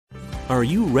Are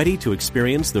you ready to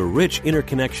experience the rich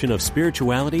interconnection of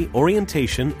spirituality,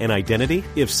 orientation, and identity?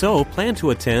 If so, plan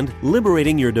to attend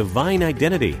Liberating Your Divine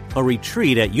Identity, a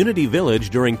retreat at Unity Village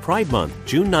during Pride Month,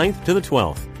 June 9th to the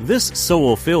 12th. This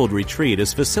soul-filled retreat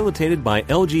is facilitated by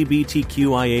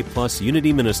LGBTQIA+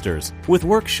 Unity ministers, with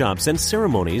workshops and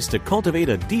ceremonies to cultivate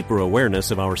a deeper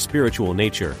awareness of our spiritual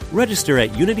nature. Register at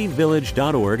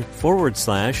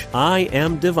unityvillage.org/I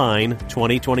Am Divine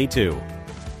 2022.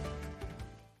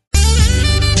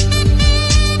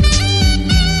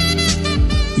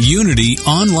 Unity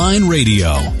Online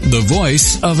Radio, the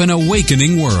voice of an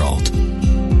awakening world.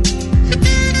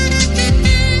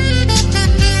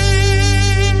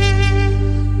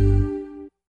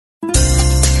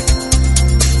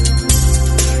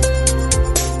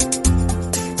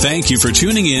 Thank you for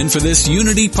tuning in for this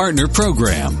Unity Partner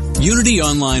Program. Unity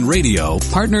Online Radio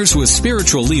partners with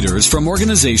spiritual leaders from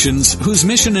organizations whose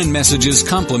mission and messages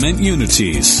complement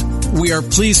Unity's. We are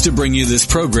pleased to bring you this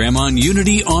program on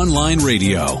Unity Online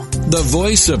Radio, the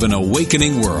voice of an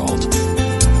awakening world.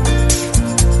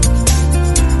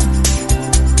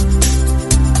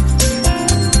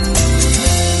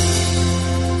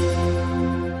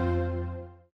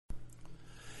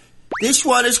 This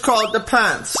one is called The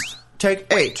Pants.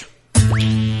 Take 8.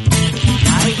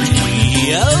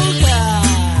 Yoga!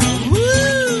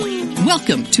 Woo!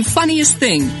 Welcome to Funniest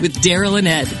Thing with Daryl and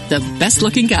Ed, the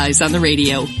best-looking guys on the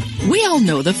radio. We all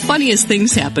know the funniest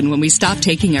things happen when we stop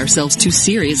taking ourselves too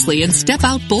seriously and step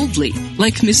out boldly,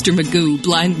 like Mr. Magoo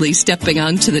blindly stepping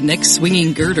onto the next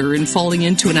swinging girder and falling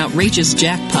into an outrageous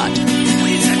jackpot.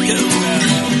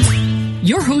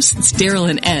 Your hosts, Daryl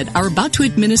and Ed, are about to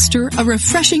administer a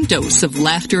refreshing dose of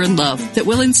laughter and love that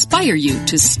will inspire you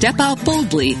to step out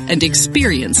boldly and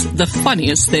experience the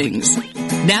funniest things.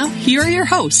 Now, here are your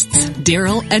hosts,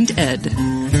 Daryl and Ed.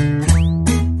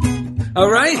 All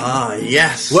right.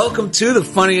 Yes. Welcome to The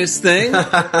Funniest Thing,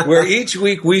 where each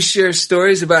week we share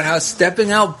stories about how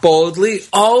stepping out boldly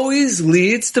always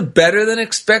leads to better than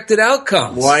expected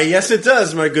outcomes. Why, yes it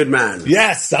does, my good man.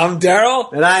 Yes, I'm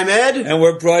Daryl. And I'm Ed. And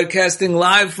we're broadcasting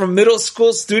live from Middle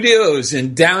School Studios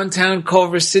in downtown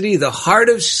Culver City, the heart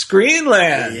of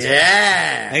Screenland.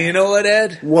 Yeah. And you know what,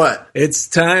 Ed? What? It's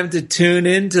time to tune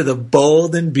in to the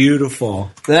bold and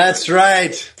beautiful. That's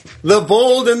right. The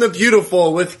Bold and the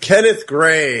Beautiful with Kenneth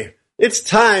Gray. It's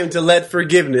time to let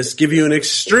forgiveness give you an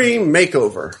extreme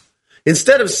makeover.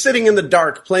 Instead of sitting in the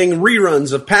dark playing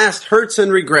reruns of past hurts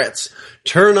and regrets,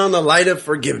 turn on the light of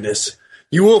forgiveness.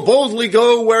 You will boldly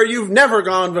go where you've never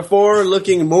gone before,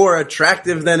 looking more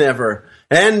attractive than ever.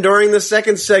 And during the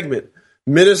second segment,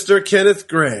 Minister Kenneth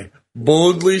Gray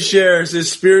boldly shares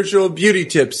his spiritual beauty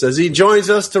tips as he joins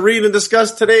us to read and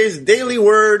discuss today's daily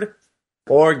word,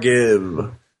 forgive.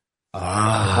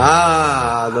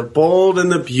 The bold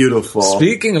and the beautiful.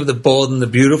 Speaking of the bold and the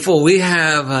beautiful, we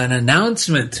have an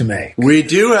announcement to make. We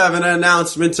do have an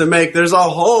announcement to make. There's a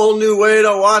whole new way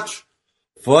to watch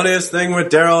Funniest Thing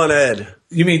with Daryl and Ed.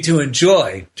 You mean to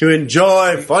enjoy? To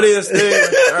enjoy Funniest Thing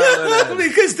with Daryl and Ed.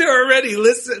 Because they're already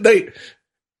listening.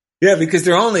 Yeah, because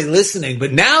they're only listening,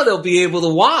 but now they'll be able to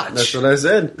watch. That's what I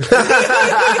said.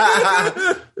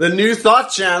 The New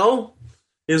Thought Channel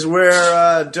is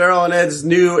where Daryl and Ed's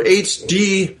new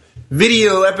HD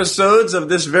video episodes of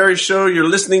this very show you're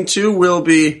listening to will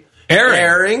be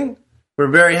airing. We're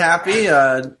very happy.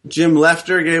 Jim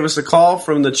Lefter gave us a call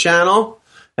from the channel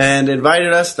and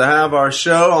invited us to have our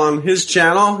show on his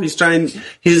channel.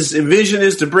 His vision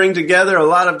is to bring together a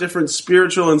lot of different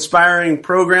spiritual, inspiring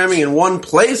programming in one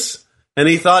place, and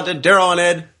he thought that Daryl and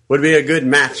Ed would be a good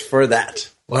match for that.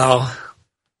 Well,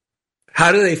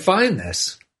 how do they find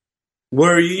this?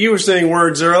 You were saying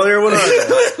words earlier. What are they?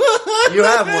 You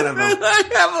have one of them. I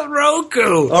have a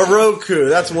Roku. A Roku.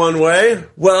 That's one way.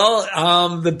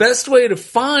 Well, the best way to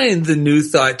find the New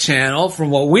Thought channel, from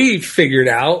what we figured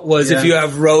out, was if you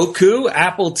have Roku,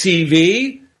 Apple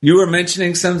TV. You were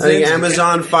mentioning something. I think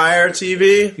Amazon Fire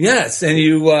TV. Yes, and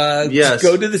you just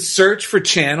go to the search for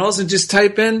channels and just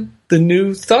type in the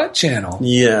New Thought channel.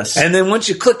 Yes. And then once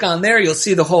you click on there, you'll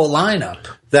see the whole lineup.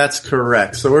 That's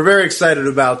correct. So we're very excited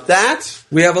about that.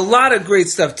 We have a lot of great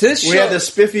stuff. We had to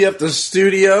spiffy up the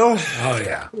studio. Oh,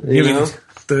 yeah. You mean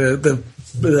the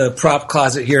prop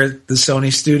closet here at the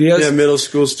Sony Studios? Yeah, Middle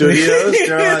School Studios.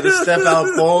 Daryl had to step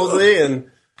out boldly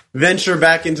and venture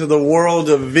back into the world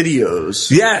of videos.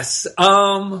 Yes.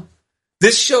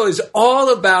 This show is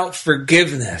all about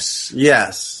forgiveness.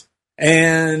 Yes.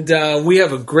 And we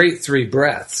have a great 3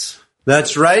 breaths.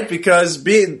 That's right, because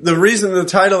the reason the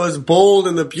title is Bold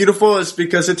and the Beautiful is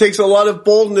because it takes a lot of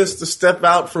boldness to step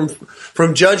out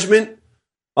from judgment,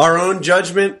 our own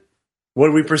judgment,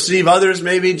 what we perceive others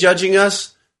may be judging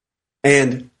us,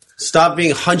 and stop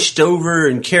being hunched over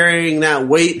and carrying that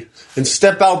weight and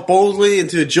step out boldly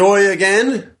into joy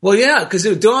again? Well, yeah, because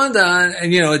it dawned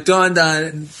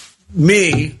on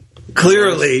me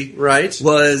clearly, right?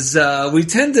 Was we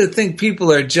tend to think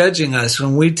people are judging us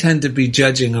when we tend to be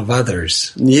judging of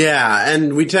others. Yeah,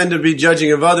 and we tend to be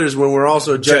judging of others when we're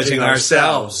also judging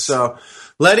ourselves. So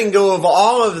letting go of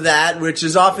all of that, which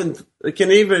is often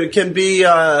can be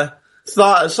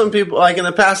thought. Some people, like in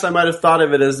the past, I might have thought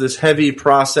of it as this heavy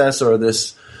process or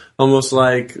this almost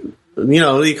like,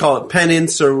 you call it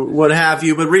penance or what have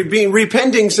you. But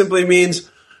repenting simply means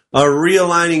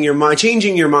realigning your mind,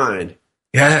 changing your mind.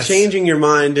 Yes. Changing your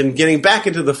mind and getting back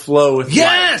into the flow with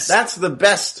yes! life. That's the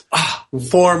best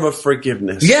form of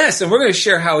forgiveness. Yes, and we're going to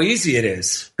share how easy it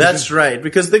is. That's right,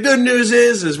 because the good news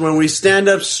is when we stand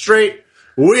up straight,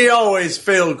 we always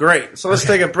feel great. So let's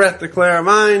take a breath to clear our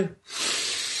mind.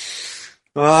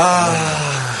 When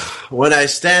I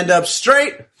stand up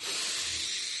straight,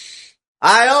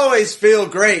 I always feel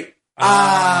great. When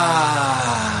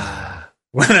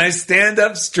I stand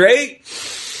up straight,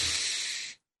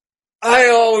 I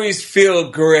always feel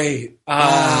great. When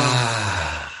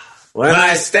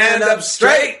I stand up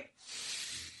straight,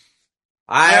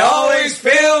 I always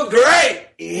feel great.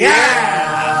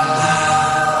 Yeah.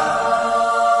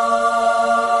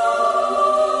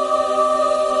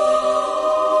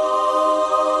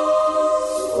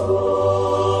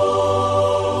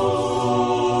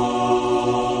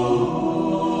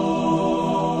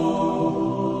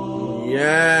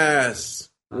 Yes.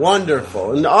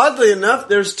 Wonderful. And oddly enough,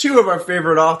 there's two of our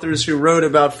favorite authors who wrote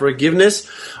about forgiveness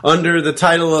under the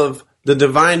title of The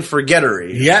Divine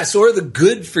Forgettery. Yes, or The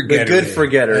Good Forgettery. The Good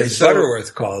Forgettery. As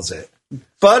Butterworth calls it.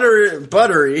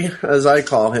 Buttery, as I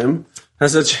call him,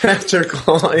 has a chapter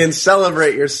called In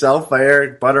Celebrate Yourself by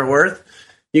Eric Butterworth.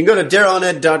 You can go to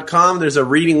DarylAndEd.com. There's a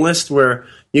reading list where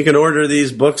you can order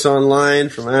these books online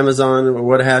from Amazon or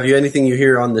what have you, anything you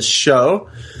hear on the show.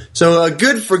 So A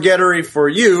Good Forgettery for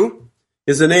You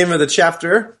is the name of the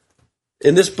chapter.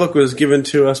 And this book was given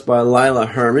to us by Lila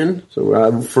Herman.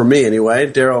 So for me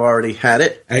anyway, Daryl already had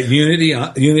it. At Unity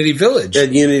Village.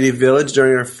 At Unity Village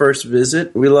during our first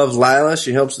visit. We love Lila.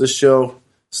 She helps the show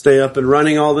stay up and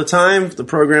running all the time. The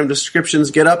program descriptions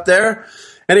get up there.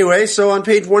 Anyway, so on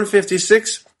page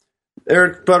 156,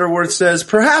 Eric Butterworth says,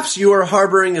 perhaps you are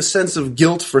harboring a sense of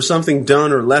guilt for something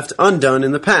done or left undone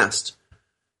in the past.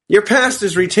 Your past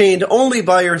is retained only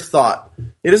by your thought.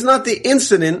 It is not the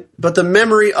incident, but the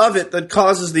memory of it that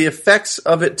causes the effects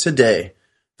of it today.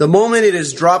 The moment it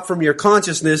is dropped from your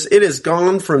consciousness, it is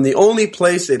gone from the only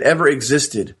place it ever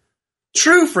existed.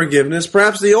 True forgiveness,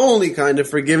 perhaps the only kind of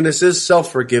forgiveness, is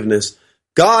self-forgiveness.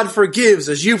 God forgives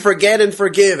as you forget and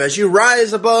forgive, as you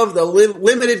rise above the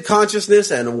limited consciousness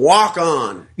and walk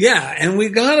on. Yeah, and we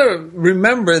got to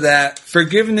remember that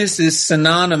forgiveness is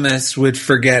synonymous with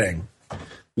forgetting.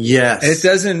 Yes. It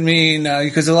doesn't mean,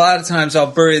 because a lot of times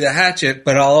I'll bury the hatchet,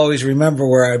 but I'll always remember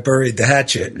where I buried the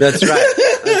hatchet. That's right.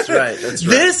 That's right. That's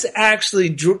right.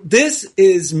 This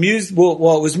is music.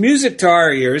 Well, it was music to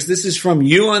our ears. This is from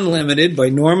You Unlimited by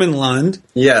Norman Lund.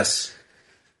 Yes.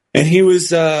 And he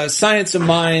was a Science of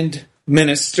Mind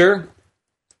minister.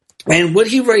 And what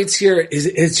he writes here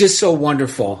is just so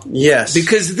wonderful. Yes.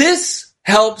 Because this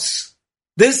helped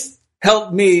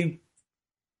me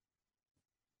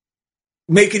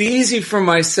make it easy for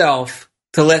myself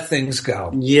to let things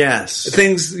go. Yes.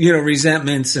 Things,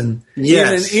 resentments and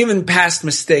even past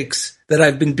mistakes that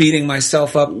I've been beating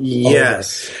myself up over.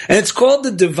 And it's called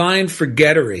the Divine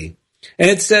Forgettery. And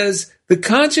it says, the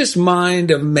conscious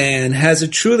mind of man has a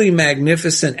truly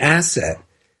magnificent asset.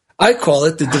 I call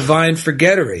it the Divine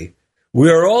Forgettery. We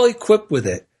are all equipped with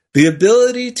it. The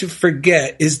ability to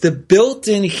forget is the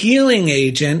built-in healing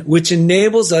agent which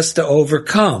enables us to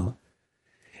overcome.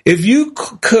 If you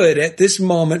could at this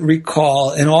moment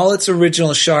recall in all its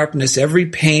original sharpness every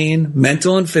pain,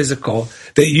 mental and physical,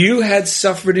 that you had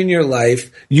suffered in your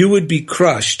life, you would be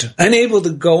crushed, unable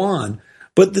to go on.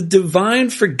 But the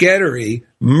Divine Forgettery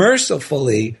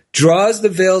mercifully draws the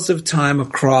veils of time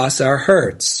across our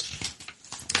hurts.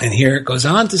 And here it goes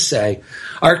on to say,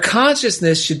 our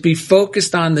consciousness should be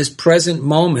focused on this present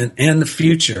moment and the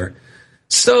future.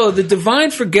 So the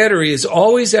Divine Forgettery is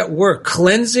always at work,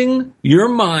 cleansing your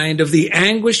mind of the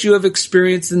anguish you have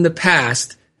experienced in the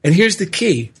past. And here's the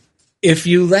key, if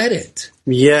you let it.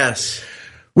 Yes.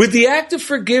 With the act of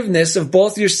forgiveness of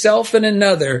both yourself and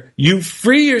another, you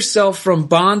free yourself from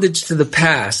bondage to the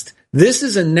past. This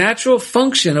is a natural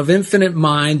function of infinite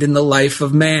mind in the life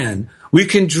of man. We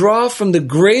can draw from the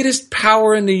greatest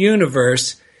power in the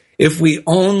universe if we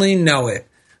only know it.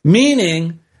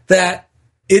 Meaning that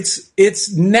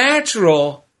it's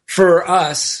natural for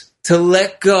us to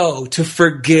let go, to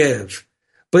forgive.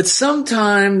 But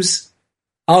sometimes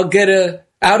I'll get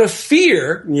out of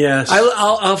fear. Yes.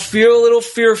 I'll feel a little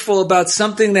fearful about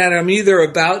something that I'm either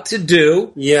about to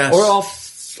do.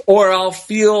 Yes. Or I'll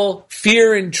feel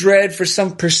fear and dread for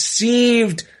some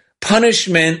perceived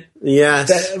punishment.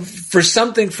 Yes. For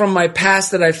something from my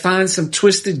past that I find some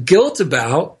twisted guilt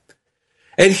about.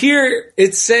 And here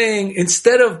it's saying,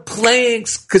 instead of playing,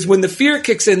 because when the fear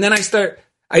kicks in, then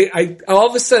I all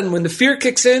of a sudden, when the fear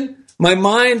kicks in, my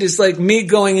mind is like me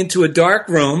going into a dark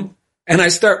room, and I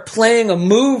start playing a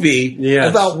movie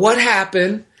about what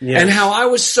happened and how I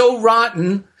was so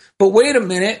rotten. But wait a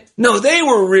minute, no, they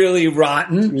were really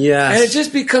rotten. Yes. And it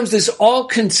just becomes this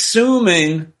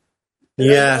all-consuming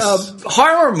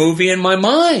horror movie in my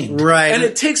mind. Right. And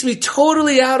it takes me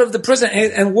totally out of the present.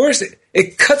 And worse,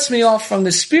 it cuts me off from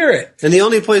the spirit. And the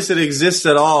only place it exists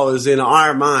at all is in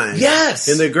our mind. Yes.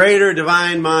 In the greater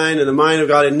divine mind and the mind of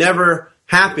God. It never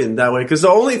happened that way. Because the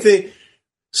only thing,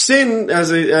 sin,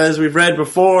 as we've read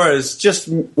before, is just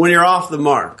when you're off the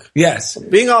mark. Yes.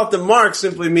 Being off the mark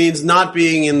simply means not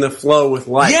being in the flow with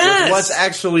life. Yes. With what's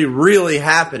actually really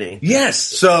happening. Yes.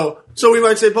 So we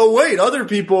might say, but wait, other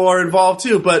people are involved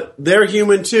too, but they're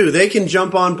human too. They can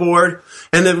jump on board,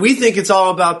 and then we think it's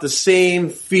all about the same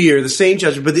fear, the same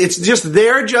judgment, but it's just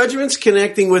their judgments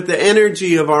connecting with the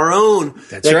energy of our own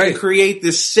that can create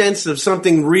this sense of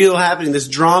something real happening, this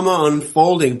drama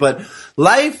unfolding. But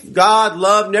life, God,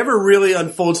 love never really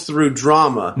unfolds through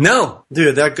drama. No.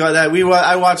 Dude,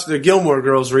 I watched the Gilmore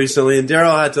Girls recently, and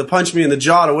Daryl had to punch me in the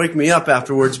jaw to wake me up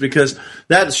afterwards, because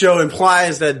that show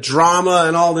implies that drama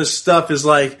and all this stuff is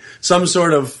like some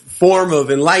sort of form of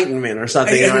enlightenment or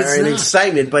something, or an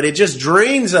excitement, but it just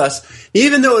drains us.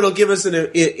 Even though it'll give us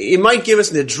it might give us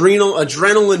an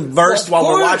adrenaline burst while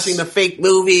we're watching the fake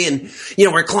movie, and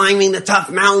we're climbing the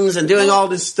tough mountains and doing all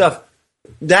this stuff.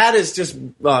 That is just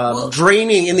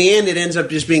draining. In the end, it ends up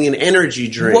just being an energy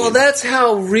drain. Well, that's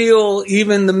how real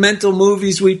even the mental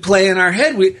movies we play in our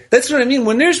head. That's what I mean.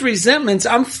 When there's resentments,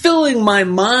 I'm filling my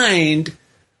mind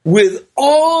with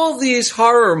all these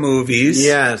horror movies.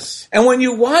 Yes. And when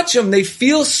you watch them, they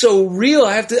feel so real.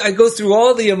 I go through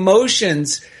all the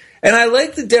emotions. And I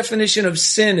like the definition of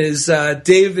sin, as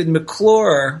David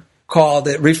McClure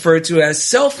referred to as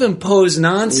self-imposed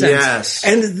nonsense. Yes.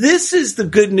 And this is the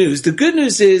good news. The good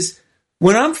news is,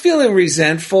 when I'm feeling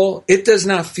resentful, it does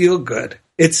not feel good.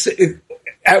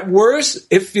 At worst,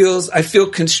 I feel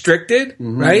constricted,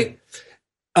 right?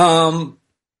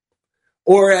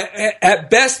 Or at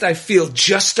best, I feel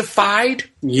justified.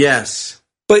 Yes.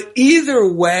 But either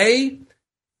way,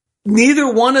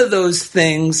 neither one of those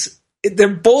things, they're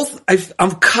both,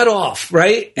 I'm cut off,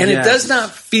 right? And it does not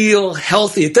feel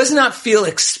healthy. It does not feel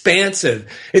expansive.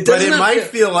 But it might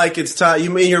feel like it's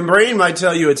time. Your brain might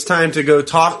tell you it's time to go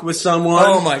talk with someone.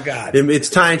 Oh my God.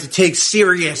 It's time to take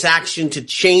serious action to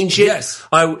change it. Yes.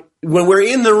 When we're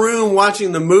in the room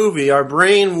watching the movie, our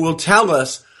brain will tell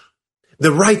us,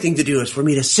 the right thing to do is for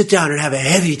me to sit down and have a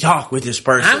heavy talk with this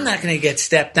person. I'm not going to get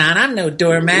stepped on. I'm no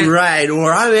doormat. Right.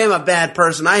 Or I am a bad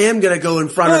person. I am going to go in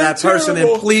front of that person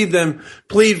and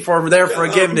plead for their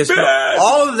forgiveness. But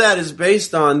all of that is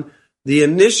based on the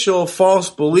initial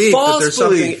false belief that there's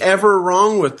something ever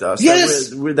wrong with us. Yes.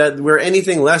 That we're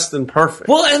anything less than perfect.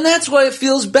 Well, and that's why it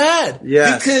feels bad.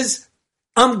 Yes. Because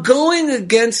I'm going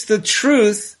against the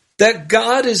truth that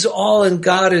God is all and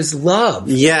God is love.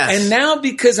 Yes. And now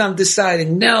because I'm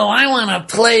deciding, no, I want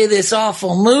to play this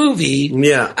awful movie,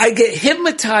 I get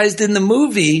hypnotized in the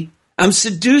movie. I'm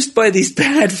seduced by these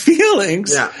bad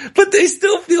feelings, but they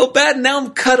still feel bad. Now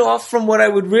I'm cut off from what I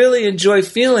would really enjoy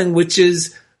feeling, which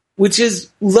is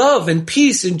love and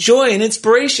peace and joy and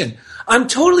inspiration. I'm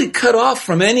totally cut off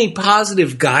from any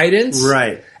positive guidance.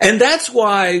 Right. And that's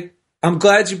why I'm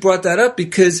glad you brought that up,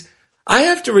 because I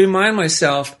have to remind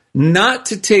myself not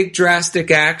to take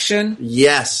drastic action.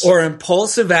 Yes. Or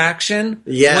impulsive action.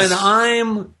 Yes. When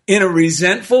I'm in a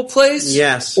resentful place.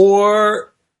 Yes.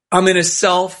 Or I'm in a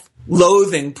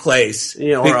self-loathing place.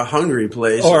 Or a hungry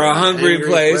place. Or a hungry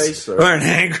place. Or an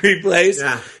angry place.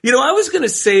 Yeah. I was going to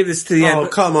save this to the end. Oh,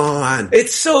 come on.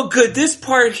 It's so good. This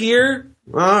part here.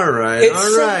 All right.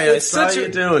 I saw you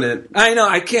doing it. I know.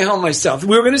 I can't help myself.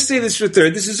 We were going to save this for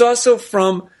third. This is also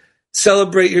from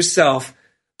Celebrate Yourself.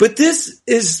 But this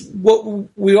is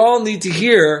what we all need to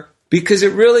hear, because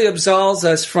it really absolves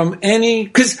us from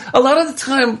because a lot of the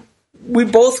time we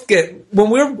both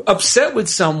when we're upset with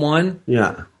someone,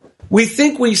 we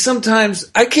think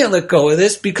I can't let go of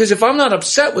this because if I'm not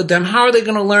upset with them, how are they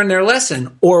going to learn their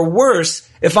lesson? Or worse,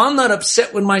 if I'm not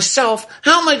upset with myself,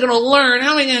 how am I going to learn?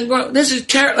 How am I going to grow? This is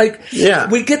terrible.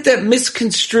 We get that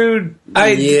misconstrued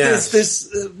idea,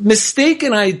 this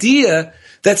mistaken idea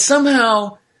that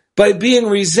somehow by being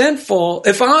resentful,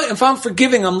 if I'm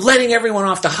forgiving, I'm letting everyone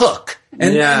off the hook.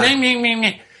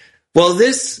 Well,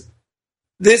 this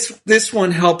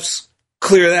one helps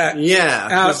clear that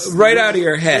right out of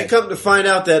your head. We come to find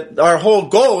out that our whole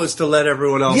goal is to let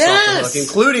everyone else off the hook,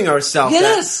 including ourselves.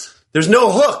 Yes. There's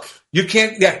no hook. You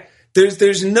can't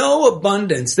there's no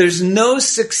abundance. There's no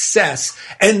success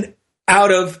and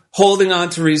out of holding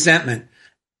on to resentment.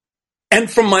 And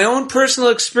from my own personal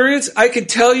experience, I could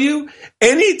tell you,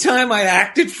 anytime I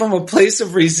acted from a place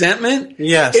of resentment,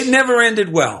 it never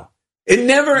ended well. It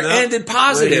never ended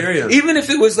positive. Even if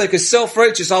it was like a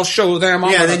self-righteous, I'll show them.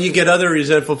 Then you get other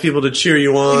resentful people to cheer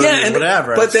you on and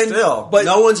whatever. But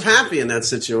no one's happy in that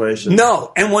situation.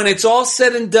 No. And when it's all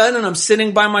said and done and I'm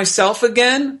sitting by myself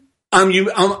again, I'm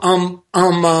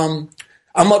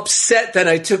upset that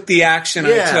I took the action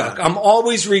I took. I'm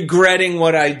always regretting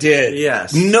what I did.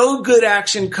 Yes. No good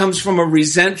action comes from a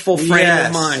resentful frame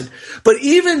of mind. But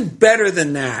even better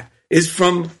than that is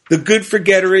from the Good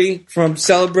Forgettery, from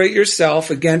Celebrate Yourself,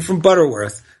 again from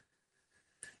Butterworth.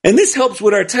 And this helps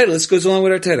with our title. This goes along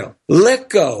with our title. Let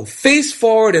go, face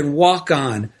forward, and walk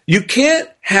on. You can't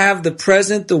have the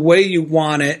present the way you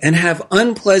want it and have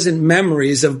unpleasant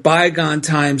memories of bygone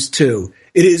times too.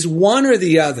 It is one or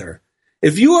the other.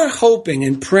 If you are hoping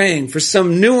and praying for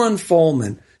some new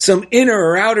unfoldment, some inner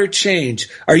or outer change,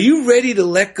 are you ready to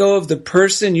let go of the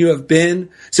person you have been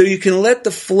so you can let the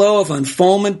flow of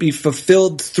unfoldment be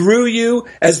fulfilled through you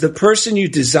as the person you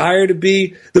desire to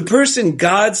be, the person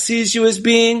God sees you as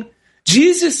being?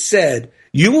 Jesus said,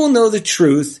 "You will know the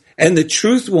truth, and the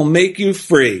truth will make you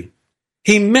free."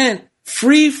 He meant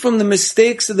free from the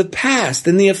mistakes of the past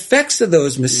and the effects of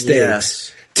those mistakes.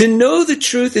 Yes. To know the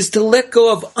truth is to let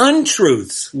go of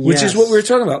untruths, which is what we were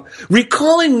talking about.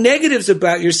 Recalling negatives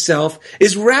about yourself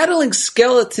is rattling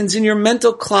skeletons in your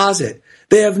mental closet.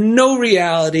 They have no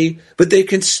reality, but they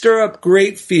can stir up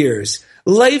great fears.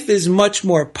 Life is much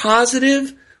more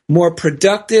positive, more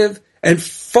productive, and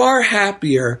far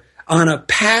happier on a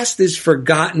past is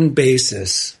forgotten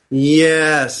basis.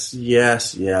 Yes.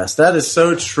 That is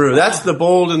so true. That's the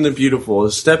bold and the beautiful,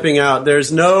 is stepping out.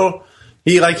 There's no...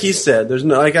 like he said, there's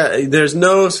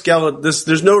no skeleton.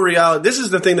 There's no reality. This is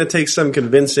the thing that takes some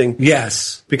convincing.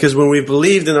 Yes, because when we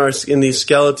believed in these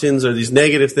skeletons or these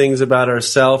negative things about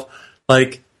ourselves,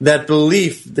 like that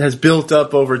belief has built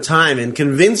up over time, and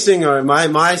convincing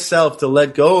myself to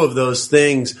let go of those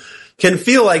things can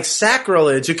feel like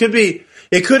sacrilege. It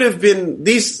could have been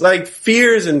these like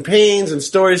fears and pains and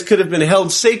stories could have been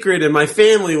held sacred in my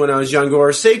family when I was younger,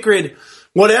 or sacred,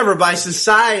 whatever, by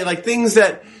society, like things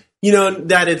that.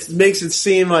 That it makes it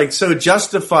seem like so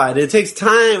justified. It takes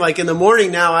time. Like in the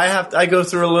morning now, I go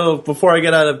through a little before I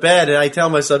get out of bed, and I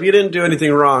tell myself, you didn't do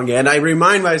anything wrong. And I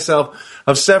remind myself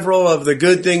of several of the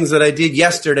good things that I did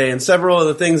yesterday and several of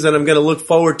the things that I'm going to look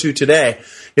forward to today.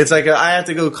 It's like I have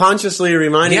to go consciously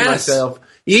reminding myself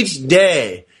each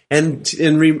day and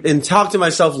talk to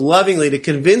myself lovingly to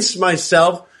convince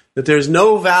myself that there's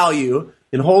no value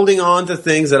in holding on to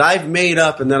things that I've made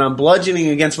up and that I'm bludgeoning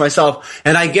against myself.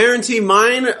 And I guarantee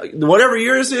mine, whatever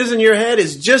yours is in your head,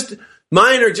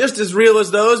 mine are just as real as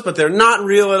those, but they're not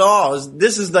real at all.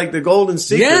 This is like the golden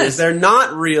secret. Yes. They're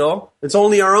not real. It's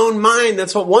only our own mind.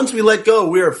 That's what, once we let go,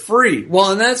 we are free.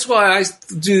 Well, and that's why I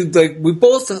do, we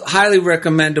both highly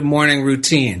recommend a morning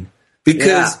routine.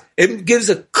 Because it gives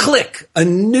a click,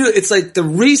 it's like the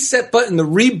reset button, the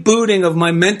rebooting of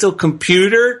my mental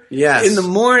computer in the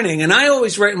morning. And I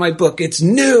always write in my book, it's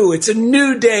new, it's a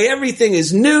new day, everything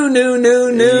is new.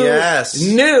 Yes.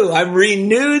 New. I'm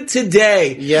renewed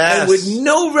today. Yes. And with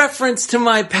no reference to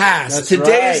my past. That's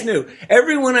today right. is new.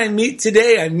 Everyone I meet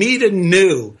today, I meet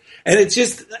anew. And it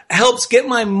just helps get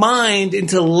my mind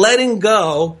into letting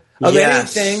go of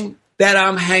anything that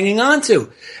I'm hanging on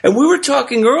to. And we were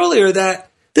talking earlier that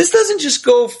this doesn't just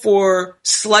go for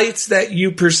slights that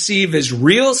you perceive as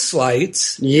real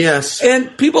slights. Yes.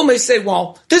 And people may say,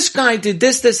 well, this guy did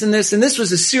this, and this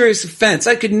was a serious offense.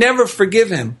 I could never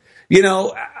forgive him.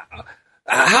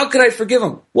 How could I forgive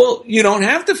him? Well, you don't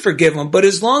have to forgive him, but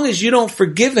as long as you don't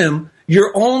forgive him,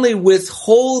 you're only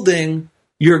withholding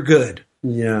your good.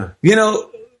 Yeah.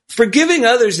 Forgiving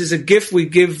others is a gift we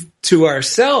give to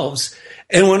ourselves.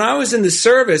 And when I was in the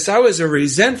service, I was a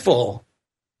resentful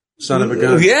son of a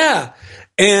gun. Yeah.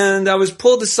 And I was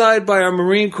pulled aside by our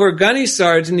Marine Corps gunny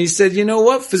sergeant. And he said, you know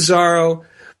what, Fazaro,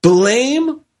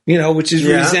 blame, which is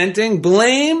resenting.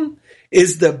 Blame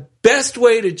is the best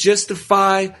way to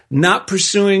justify not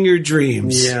pursuing your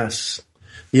dreams. Yes.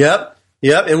 Yep.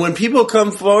 And when people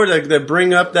come forward, they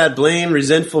bring up that blame,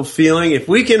 resentful feeling, if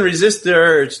we can resist the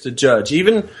urge to judge,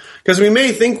 even because we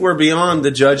may think we're beyond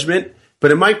the judgment,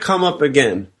 but it might come up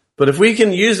again. But if we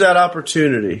can use that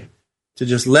opportunity to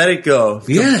just let it go,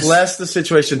 to bless the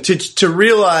situation, to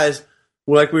realize,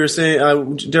 like we were saying,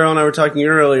 Daryl and I were talking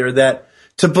earlier, that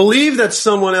to believe that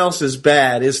someone else is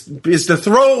bad is to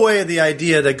throw away the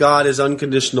idea that God is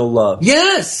unconditional love.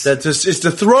 Yes. It's to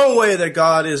throw away that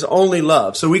God is only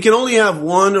love. So we can only have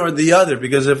one or the other,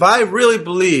 because if I really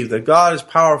believe that God is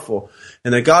powerful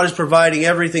and that God is providing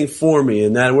everything for me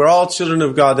and that we're all children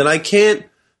of God, then I can't,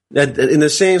 in the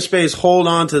same space, hold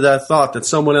on to that thought that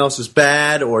someone else is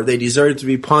bad or they deserve to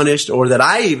be punished or that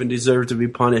I even deserve to be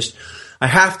punished. I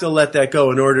have to let that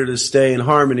go in order to stay in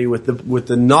harmony with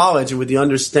the knowledge and with the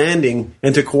understanding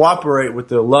and to cooperate with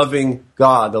the loving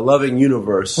God, the loving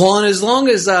universe. Well, and as long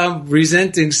as I'm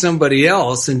resenting somebody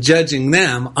else and judging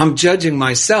them, I'm judging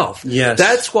myself. Yes.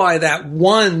 That's why that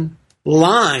one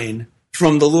line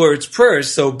from the Lord's Prayer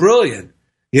is so brilliant.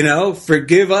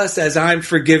 Forgive us as I'm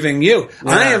forgiving you.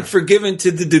 Yeah. I am forgiven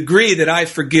to the degree that I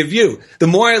forgive you. The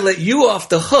more I let you off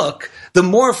the hook, the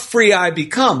more free I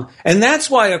become. And that's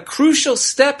why a crucial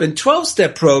step in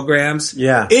 12-step programs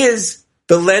is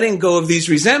the letting go of these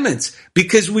resentments.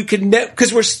 Because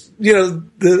whoever's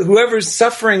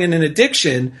suffering in an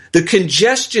addiction, the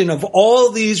congestion of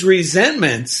all these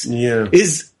resentments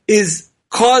is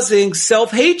causing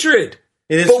self-hatred.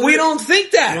 But we don't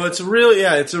think that. Well, it's really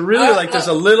there's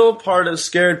a little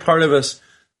scared part of us.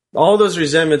 All those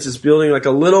resentments is building like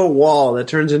a little wall that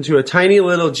turns into a tiny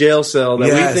little jail cell that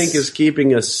we think is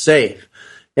keeping us safe.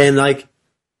 And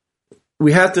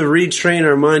we have to retrain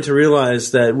our mind to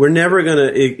realize that we're never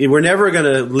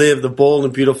gonna live the bold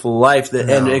and beautiful life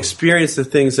and experience the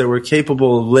things that we're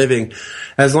capable of living.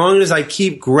 As long as I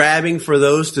keep grabbing for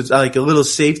those to like a little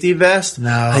safety vest,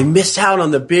 I miss out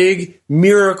on the big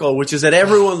miracle, which is that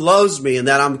everyone loves me and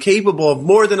that I'm capable of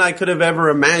more than I could have ever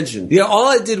imagined. Yeah, all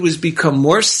I did was become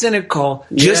more cynical,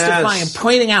 justifying and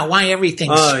pointing out why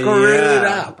everything's screwed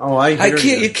up. Oh,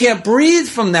 you can't breathe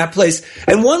from that place.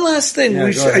 And one last thing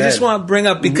I just want to bring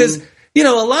up, because a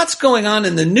lot's going on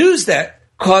in the news that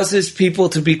causes people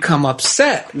to become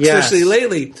upset, especially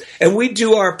lately. And we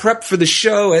do our prep for the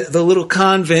show at the little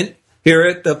convent here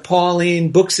at the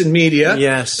Pauline Books and Media.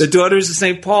 Yes. The Daughters of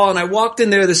St. Paul. And I walked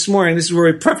in there this morning. This is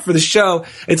where we prep for the show.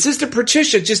 And Sister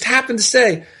Patricia just happened to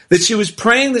say that she was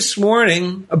praying this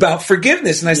morning about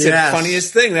forgiveness. And I said,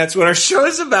 funniest thing. That's what our show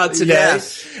is about today.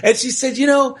 Yes. And she said,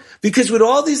 because with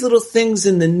all these little things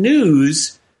in the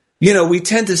news, we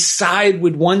tend to side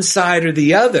with one side or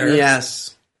the other.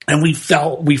 Yes. And we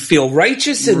feel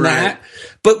righteous in that,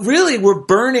 but really we're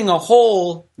burning a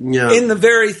hole in the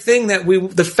very thing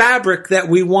the fabric that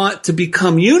we want to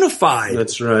become unified.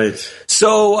 That's right.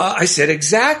 So I said,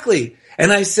 exactly.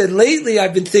 And I said, lately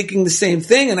I've been thinking the same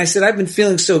thing. And I said, I've been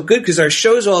feeling so good because our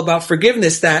show's all about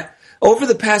forgiveness that over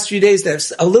the past few days,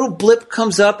 that a little blip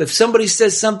comes up. If somebody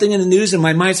says something in the news and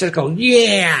my mind starts going,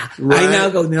 I now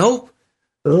go, nope,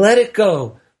 let it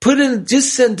go.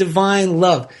 Just send divine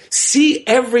love. See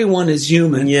everyone as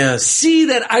human. Yes. See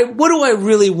that what do I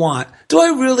really want? Do I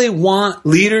really want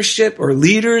leadership or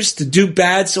leaders to do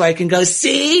bad so I can go,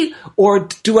 see? Or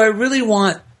do I really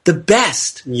want the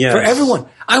best for everyone?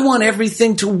 I want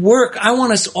everything to work. I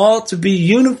want us all to be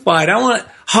unified. I want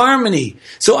harmony.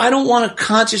 So I don't want to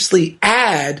consciously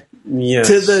add to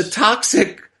the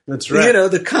toxic,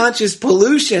 the conscious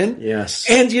pollution. Yes.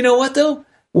 And you know what, though?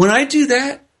 When I do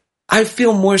that, I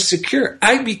feel more secure.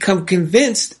 I become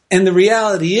convinced, and the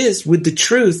reality is, with the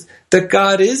truth, that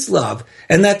God is love,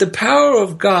 and that the power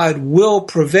of God will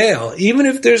prevail, even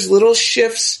if there's little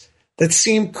shifts that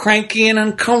seem cranky and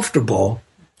uncomfortable.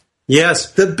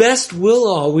 Yes. The best will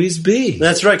always be.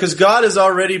 That's right, because God has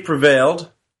already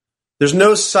prevailed. There's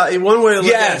no side. One way to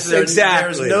look at it,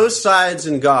 exactly. There's no sides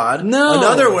in God. No.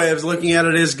 Another way of looking at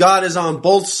it is God is on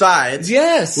both sides.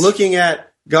 Yes. Looking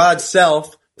at God's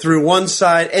self through one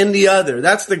side and the other.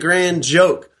 That's the grand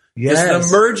joke. Yes. It's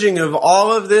the merging of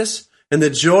all of this and the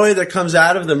joy that comes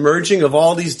out of the merging of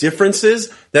all these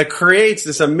differences that creates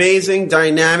this amazing,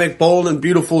 dynamic, bold, and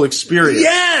beautiful experience.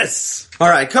 Yes! All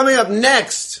right, coming up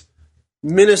next,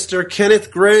 Minister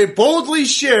Kenneth Gray boldly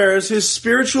shares his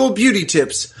spiritual beauty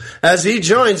tips as he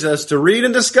joins us to read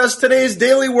and discuss today's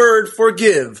daily word,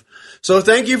 forgive. So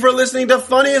thank you for listening to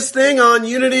Funniest Thing on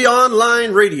Unity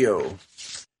Online Radio.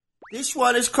 This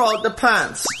one is called The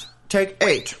Pants. Take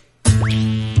 8.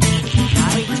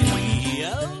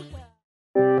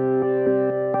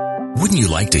 Would Wouldn't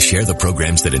you like to share the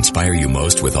programs that inspire you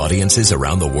most with audiences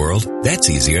around the world? That's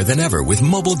easier than ever with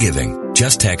mobile giving.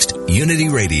 Just text Unity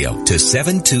Radio to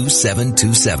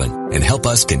 72727 and help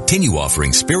us continue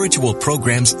offering spiritual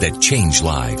programs that change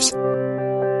lives.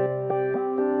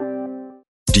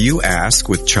 Do you ask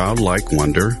with childlike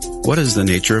wonder, what is the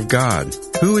nature of God?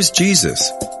 Who is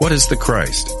Jesus? What is the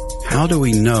Christ? How do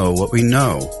we know what we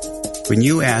know? When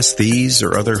you ask these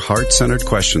or other heart-centered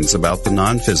questions about the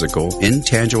non-physical,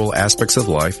 intangible aspects of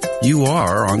life, you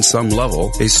are, on some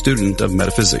level, a student of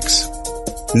metaphysics.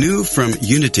 New from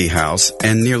Unity House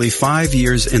and nearly 5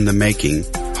 years in the making,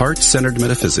 Heart-Centered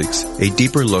Metaphysics, a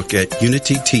deeper look at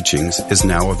Unity teachings, is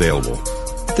now available.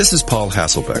 This is Paul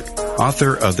Hasselbeck,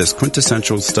 author of this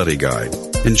quintessential study guide.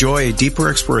 Enjoy a deeper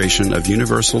exploration of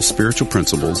universal spiritual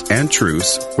principles and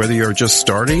truths, whether you're just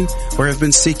starting or have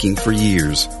been seeking for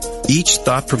years. Each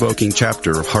thought-provoking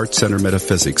chapter of Heart-Centered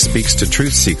Metaphysics speaks to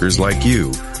truth seekers like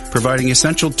you, providing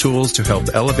essential tools to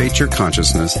help elevate your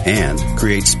consciousness and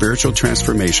create spiritual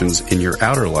transformations in your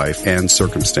outer life and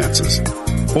circumstances.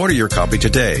 Order your copy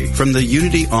today from the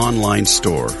Unity online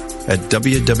store at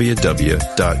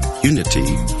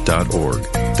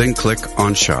www.unity.org. Then click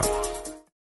on Shop.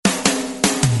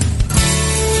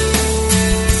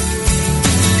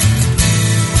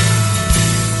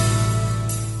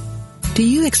 Do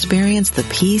you experience the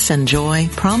peace and joy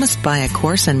promised by A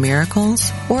Course in Miracles?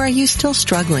 Or are you still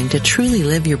struggling to truly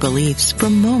live your beliefs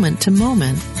from moment to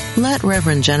moment? Let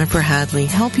Reverend Jennifer Hadley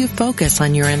help you focus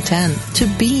on your intent to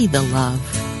be the love,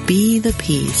 be the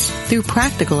peace through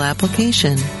practical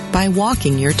application by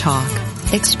walking your talk.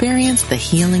 Experience the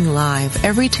healing live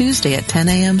every Tuesday at 10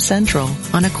 a.m. Central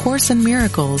on A Course in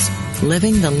Miracles,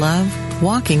 Living the Love,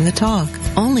 Walking the Talk,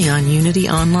 only on Unity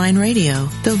Online Radio,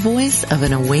 the voice of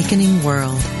an awakening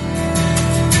world.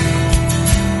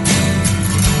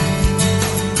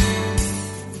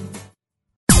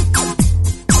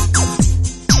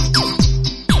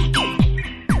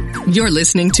 You're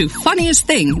listening to Funniest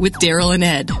Thing with Daryl and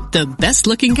Ed, the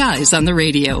best-looking guys on the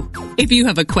radio. If you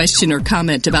have a question or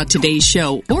comment about today's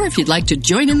show, or if you'd like to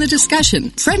join in the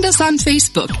discussion, friend us on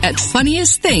Facebook at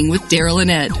Funniest Thing with Daryl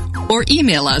and Ed, or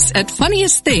email us at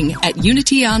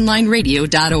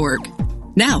funniestthing@unityonlineradio.org.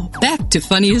 Now, back to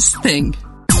Funniest Thing.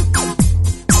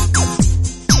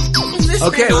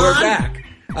 Okay, we're back.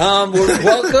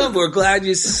 Welcome. We're glad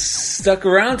you stuck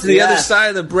around to the other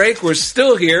side of the break. We're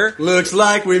still here. Looks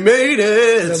like we made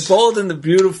it. The Bold and the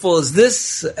Beautiful is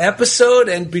this episode.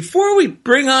 And before we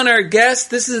bring on our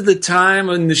guest, this is the time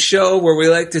in the show where we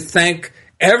like to thank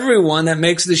everyone that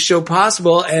makes this show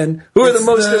possible. And who are the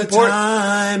most important?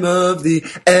 Time of the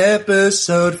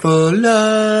episode for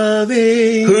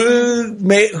loving.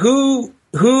 Who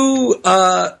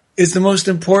is the most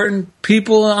important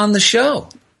people on the show?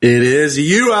 It is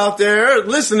you out there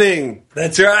listening.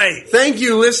 That's right. Thank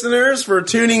you, listeners, for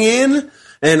tuning in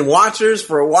and watchers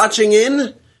for watching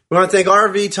in. We want to thank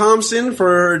R.V. Thompson for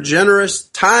her generous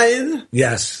tithe.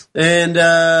 Yes. And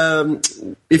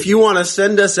if you want to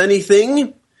send us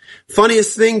anything,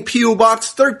 Funniest Thing, P.O. Box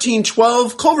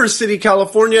 1312, Culver City,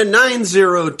 California,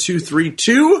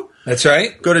 90232. That's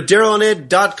right. Go to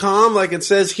DarylAndEd.com, like it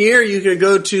says here. You can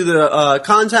go to the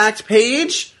contact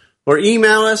page. Or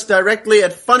email us directly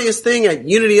at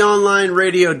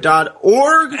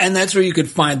funniestthing@unityonlineradio.org. And that's where you could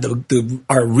find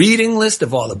our reading list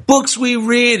of all the books we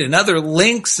read and other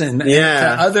links and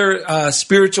other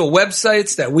spiritual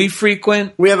websites that we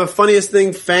frequent. We have a Funniest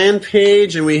Thing fan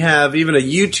page, and we have even a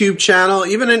YouTube channel,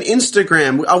 even an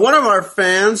Instagram. One of our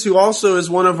fans, who also is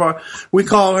one of our, we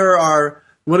call her our,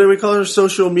 what do we call her?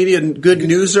 Social media good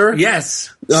newser?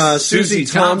 Yes. Susie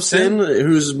Thompson,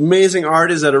 whose amazing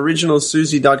art is at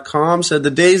originalsusie.com, said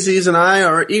the Daisies and I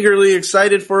are eagerly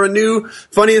excited for a new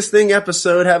Funniest Thing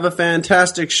episode. Have a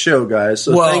fantastic show, guys.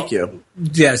 So thank you.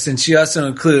 Yes, and she also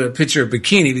included a picture of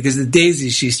bikini because the Daisy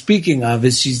she's speaking of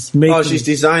is she's making... Oh, she's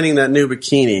designing that new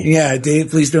bikini. Yeah,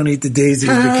 please don't eat the Daisy's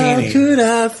bikini. How could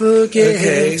I forget?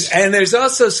 Okay. And there's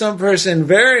also some person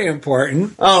very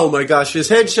important. Oh my gosh, his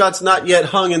headshot's not yet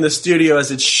hung in the studio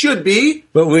as it should be.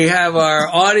 But we have our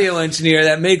audio engineer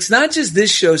that makes not just this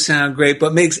show sound great,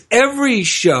 but makes every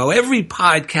show, every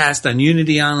podcast on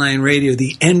Unity Online Radio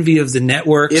the envy of the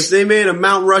networks. If they made a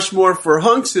Mount Rushmore for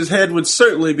hunks, his head would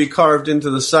certainly be carved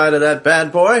into the side of that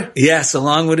bad boy. Yes,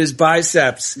 along with his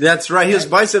biceps. That's right. His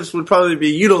biceps would probably be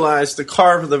utilized to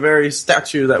carve the very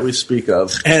statue that we speak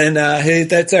of. And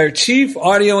that's our chief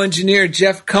audio engineer,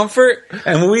 Jeff Comfort.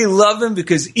 And we love him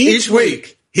because each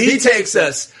week he takes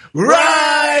us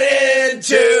right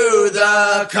into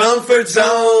the comfort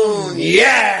zone.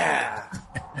 Yeah!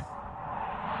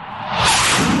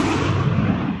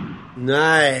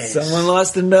 Nice. Someone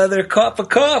lost another cup of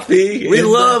coffee. We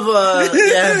love,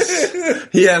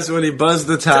 yes, when he buzzed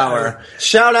the tower.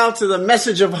 Shout out to the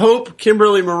Message of Hope,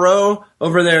 Kimberly Moreau,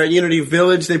 over there at Unity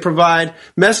Village. They provide,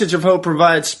 Message of Hope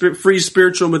provides free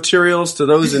spiritual materials to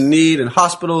those in need in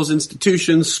hospitals,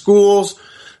 institutions, schools.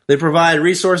 They provide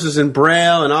resources in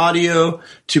Braille and audio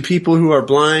to people who are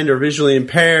blind or visually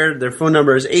impaired. Their phone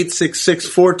number is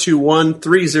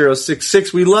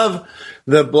 866-421-3066. We love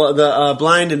the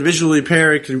blind and visually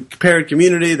impaired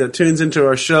community that tunes into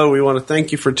our show. We want to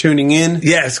thank you for tuning in.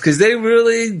 Yes, because they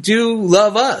really do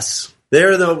love us.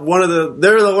 They're one of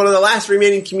the last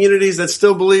remaining communities that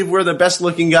still believe we're the best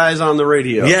looking guys on the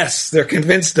radio. Yes, they're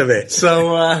convinced of it.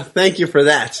 So thank you for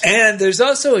that. And there's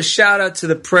also a shout out to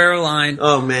the prayer line.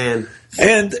 Oh man.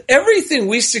 And everything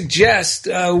we suggest,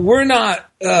 they're not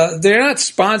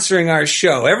sponsoring our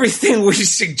show. Everything we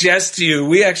suggest to you,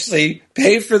 we actually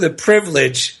pay for the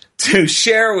privilege to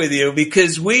share with you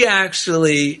because we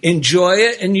actually enjoy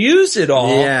it and use it all.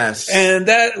 Yes. And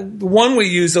that one we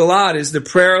use a lot is the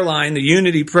prayer line, the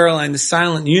Unity prayer line, the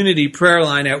silent Unity prayer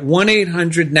line at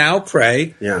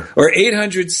 1-800-NOW-PRAY. Yeah. Or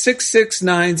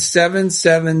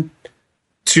 800-669-7729.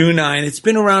 It's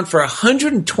been around for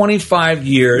 125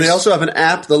 years. They also have an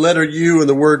app, the letter U and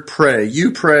the word pray.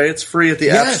 You pray. It's free at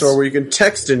the App Store where you can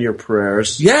text in your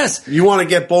prayers. Yes. You want to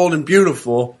get bold and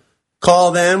beautiful.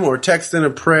 Call them or text in a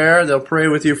prayer. They'll pray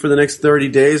with you for the next 30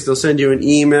 days. They'll send you an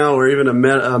email or even a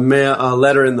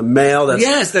letter in the mail.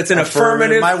 That's an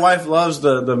affirmative. My wife loves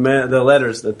the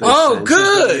letters that they send. Oh,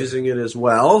 good. She's using it as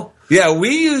well. Yeah,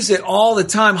 we use it all the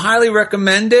time. Highly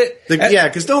recommend it.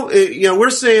 Because we're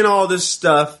saying all this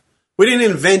stuff. We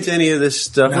didn't invent any of this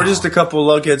stuff. No. We're just a couple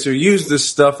of lugheads who use this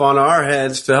stuff on our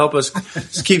heads to help us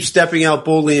keep stepping out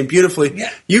boldly and beautifully.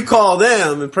 Yeah. You call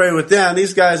them and pray with them.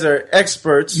 These guys are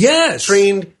experts. Yes.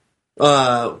 Trained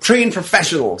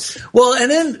professionals. Well,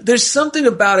 and then there's something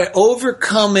about it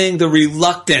overcoming the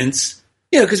reluctance.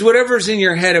 Because whatever's in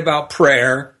your head about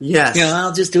prayer, yes,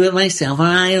 I'll just do it myself.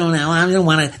 I don't know. I don't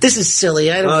want to. This is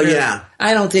silly. I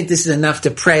don't think this is enough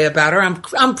to pray about, or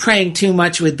I'm praying too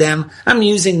much with them. I'm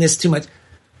using this too much.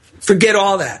 Forget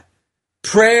all that.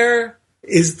 Prayer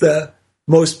is the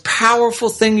most powerful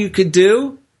thing you could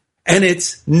do, and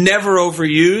it's never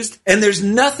overused. And there's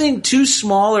nothing too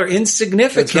small or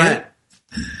insignificant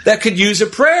that could use a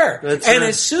prayer.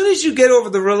 As soon as you get over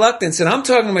the reluctance, and I'm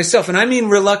talking to myself, and I mean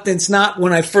reluctance not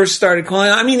when I first started calling,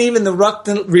 I mean even the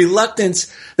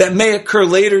reluctance that may occur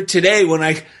later today when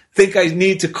I think I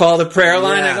need to call the prayer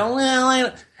line. I go,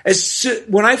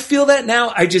 when I feel that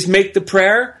now, I just make the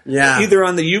prayer. Yeah. Either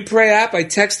on the You Pray app, I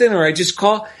text in, or I just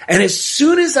call. And as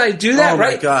soon as I do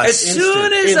that,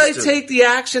 soon as I take the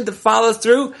action to follow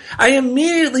through, I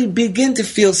immediately begin to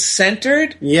feel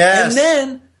centered. Yes. And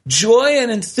then joy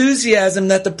and enthusiasm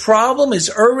that the problem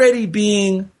is already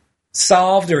being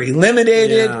solved or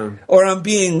eliminated, or I'm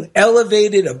being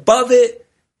elevated above it,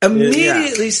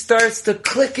 immediately starts to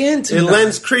click into it.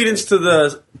 Lends credence to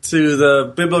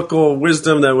the biblical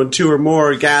wisdom that when two or more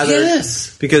are gathered.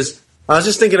 Yes. Because I was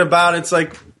just thinking about it's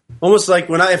like almost like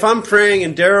if I'm praying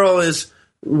and Daryl is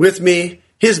with me,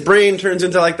 his brain turns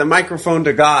into like the microphone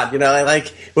to God. It's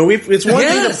one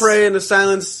thing to pray in the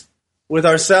silence with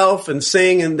ourselves and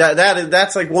sing, and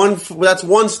that's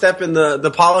one step in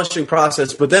the polishing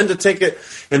process. But then to take it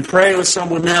and pray with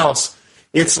someone else,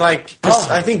 it's like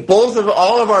I think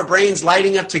all of our brains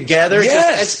lighting up together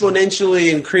just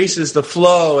exponentially increases the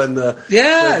flow and the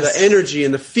energy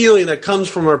and the feeling that comes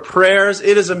from our prayers.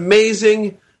 It is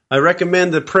amazing. I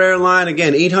recommend the prayer line.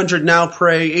 Again,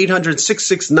 800-NOW-PRAY,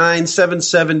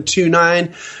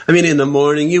 800-669-7729. I mean, in the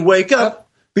morning you wake up.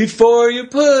 Before you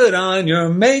put on your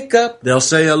makeup, they'll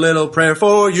say a little prayer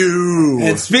for you.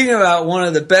 And speaking about one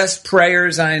of the best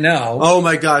prayers I know. Oh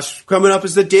my gosh. Coming up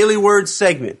is the Daily Word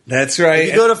segment. That's right. If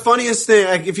you go to Funniest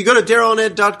Thing, if you go to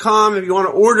DarylAndEd.com, if you want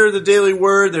to order the Daily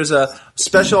Word, there's a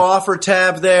special offer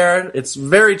tab there. It's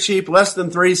very cheap, less than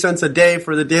 3 cents a day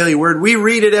for the Daily Word. We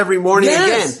read it every morning.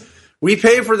 Yes. Again. We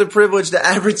pay for the privilege to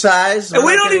advertise. And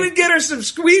we don't even get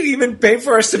we even pay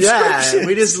for our subscription. Yeah,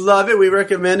 we just love it. We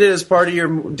recommend it as part of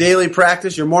your daily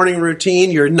practice, your morning routine,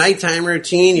 your nighttime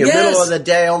routine, your middle of the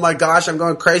day. Oh my gosh, I'm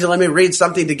going crazy. Let me read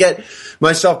something to get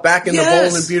myself back in the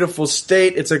bold and beautiful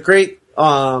state. It's a great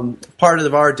part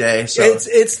of our day. So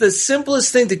it's the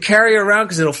simplest thing to carry around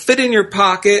because it'll fit in your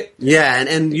pocket. Yeah,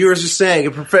 and you were just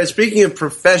saying, speaking of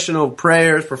professional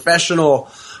prayers, professional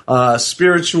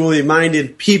spiritually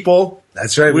minded people.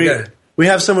 That's right. We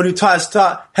have someone who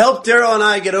helped Daryl and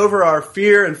I get over our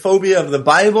fear and phobia of the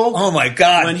Bible. Oh, my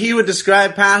God. When he would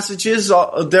describe passages,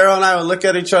 Daryl and I would look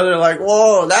at each other like,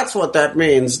 whoa, that's what that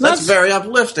means. That's very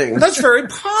uplifting. That's very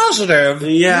positive.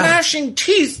 Yeah. Gnashing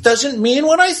teeth doesn't mean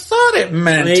what I thought it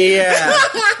meant. Yeah.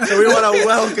 So we want to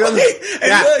welcome...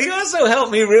 And he also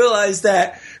helped me realize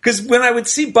that... Because when I would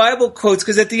see Bible quotes,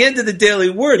 because at the end of the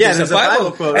Daily Word, there's a Bible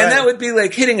quote, and that would be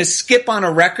like hitting a skip on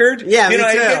a record. Yeah, me too.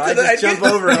 I just jump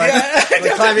over, like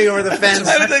climbing over the fence.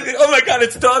 I was like, oh my God,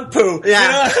 it's dog poo.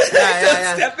 Yeah,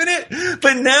 step in it.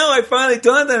 But now I finally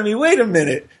dawned on me, wait a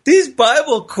minute. These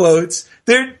Bible quotes,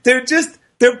 they're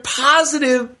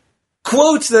positive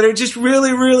quotes that are just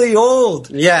really, really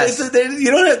old. Yes. You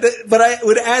don't have to, but I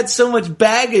would add so much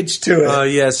baggage to it. Oh,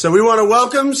 yes. So we want to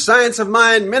welcome Science of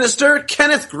Mind Minister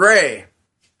Kenneth Gray.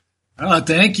 Oh,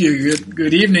 thank you.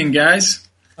 Good evening, guys.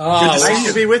 Good to see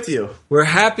you. Be with you. We're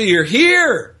happy you're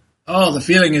here. Oh, the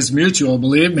feeling is mutual,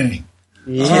 believe me.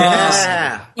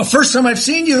 Yeah. The first time I've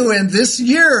seen you in this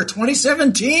year,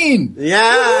 2017. Yeah.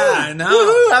 I know.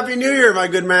 Woo-hoo. Happy New Year, my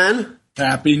good man.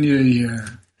 Happy New Year.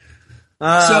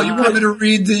 So you want me to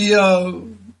read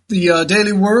the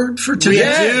Daily Word for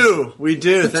today? We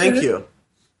do. Thank you.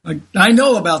 I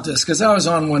know about this because I was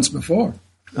on once before.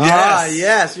 Yes.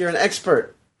 Yes. You're an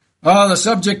expert. Oh, the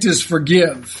subject is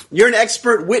forgive. You're an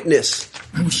expert witness.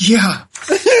 Yeah.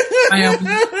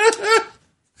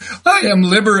 I am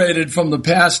liberated from the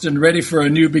past and ready for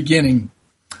a new beginning.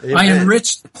 Amen. I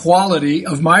enrich the quality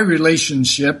of my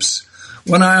relationships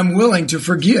when I am willing to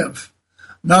forgive.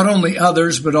 Not only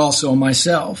others, but also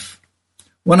myself.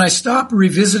 When I stop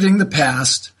revisiting the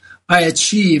past, I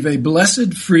achieve a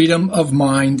blessed freedom of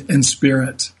mind and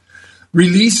spirit.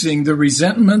 Releasing the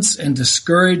resentments and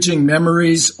discouraging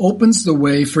memories opens the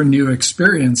way for new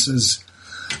experiences.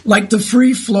 Like the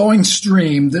free-flowing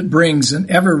stream that brings an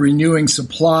ever-renewing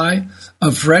supply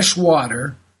of fresh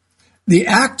water, the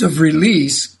act of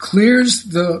release clears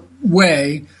the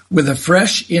way with a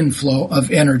fresh inflow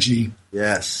of energy.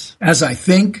 Yes. As I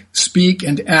think, speak,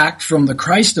 and act from the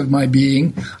Christ of my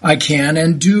being, I can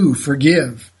and do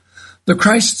forgive. The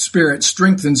Christ Spirit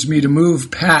strengthens me to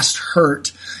move past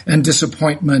hurt and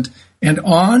disappointment and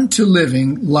on to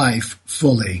living life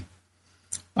fully.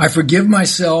 I forgive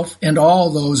myself and all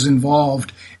those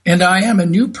involved, and I am a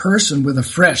new person with a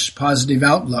fresh, positive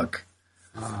outlook.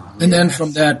 And then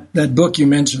from that book you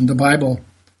mentioned, the Bible,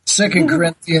 2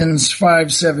 Corinthians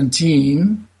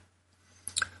 5:17.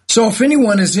 So if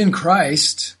anyone is in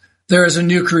Christ, there is a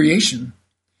new creation.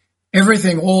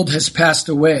 Everything old has passed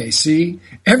away. See,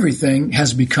 everything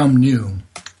has become new.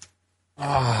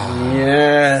 Oh,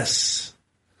 yes.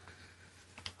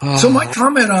 So my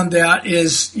comment on that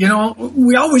is,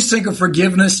 we always think of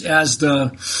forgiveness as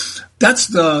that's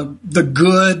the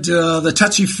good, the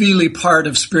touchy-feely part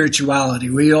of spirituality.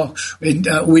 We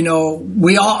know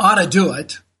we all ought to do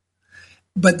it.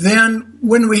 But then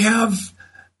when we have,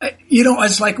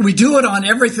 it's like we do it on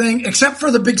everything except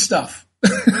for the big stuff.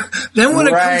 Then when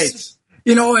it comes,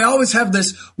 I always have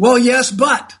this, well, yes,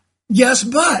 but.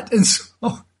 And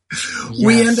so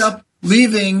we end up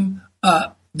leaving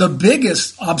the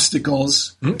biggest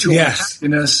obstacles to our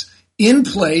happiness in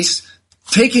place,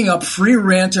 taking up free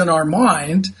rent in our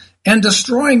mind and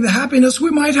destroying the happiness we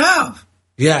might have.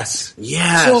 Yes.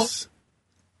 So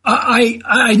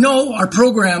I know our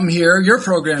program here, your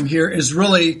program here, is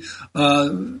really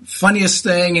funniest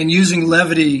thing and using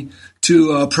levity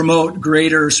to promote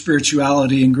greater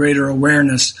spirituality and greater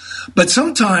awareness. But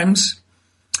sometimes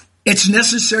it's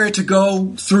necessary to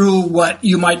go through what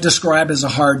you might describe as a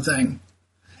hard thing.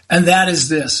 And that is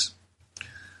this.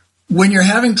 When you're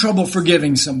having trouble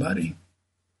forgiving somebody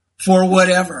for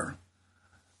whatever,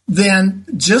 then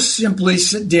just simply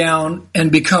sit down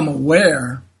and become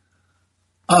aware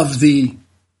of the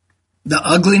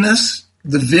ugliness,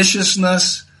 the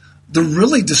viciousness, the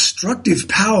really destructive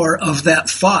power of that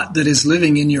thought that is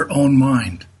living in your own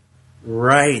mind.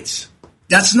 Right.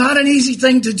 That's not an easy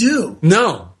thing to do.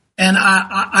 No. And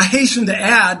I hasten to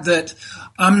add that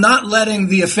I'm not letting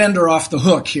the offender off the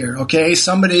hook here, okay?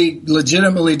 Somebody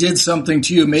legitimately did something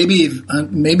to you,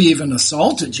 maybe even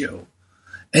assaulted you.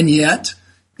 And yet,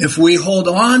 if we hold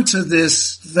on to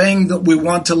this thing that we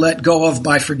want to let go of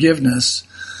by forgiveness,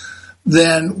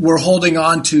 then we're holding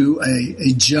on to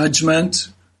a judgment,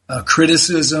 a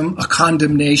criticism, a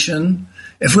condemnation.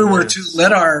 If we were to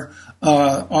let our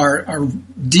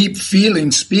deep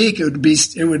feelings speak, it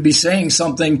would be saying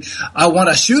something. I want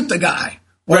to shoot the guy.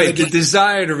 Right, the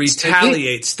desire to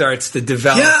retaliate starts to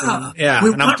develop.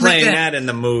 And I'm playing that in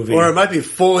the movie. Or it might be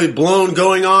fully blown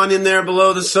going on in there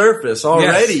below the surface,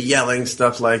 already yelling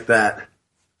stuff like that.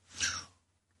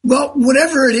 Well,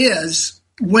 whatever it is,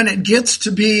 when it gets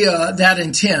to be that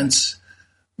intense,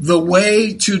 the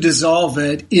way to dissolve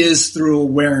it is through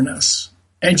awareness.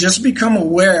 And just become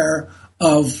aware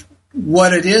of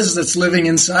what it is that's living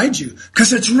inside you.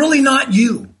 Because it's really not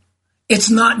you. It's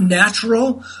not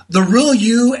natural. The real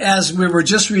you, as we were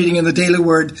just reading in the Daily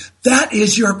Word, that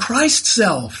is your Christ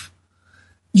self.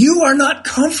 You are not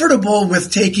comfortable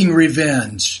with taking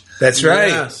revenge. That's right.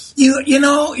 Yes. You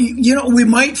know, we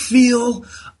might feel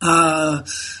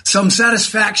some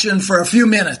satisfaction for a few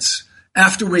minutes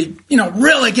after we,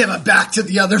 really give it back to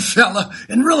the other fella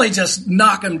and really just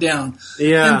knock him down.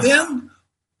 Yeah. And then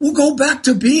we'll go back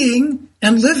to being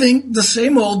and living the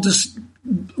same old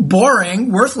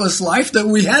boring, worthless life that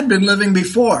we had been living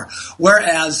before.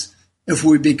 Whereas if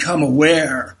we become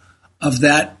aware of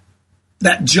that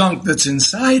junk that's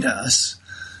inside us,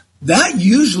 that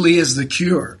usually is the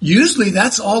cure. Usually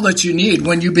that's all that you need.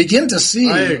 When you begin to see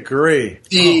I agree.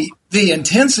 the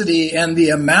intensity and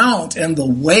the amount and the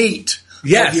weight of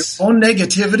your own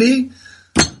negativity,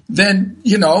 then,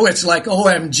 it's like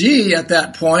OMG at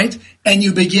that point, and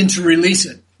you begin to release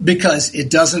it because it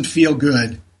doesn't feel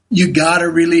good. You got to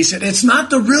release it. It's not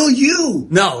the real you.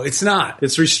 No, it's not.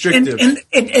 It's restrictive.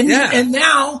 And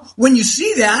now when you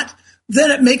see that,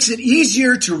 then it makes it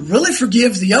easier to really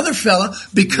forgive the other fella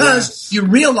because you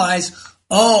realize,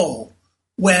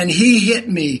 when he hit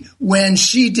me, when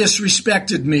she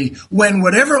disrespected me, when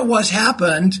whatever it was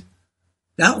happened,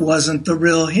 that wasn't the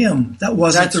real him. That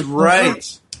wasn't the real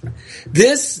right. him.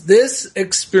 This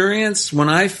experience, when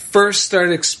I first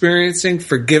started experiencing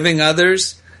forgiving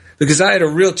others, because I had a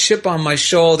real chip on my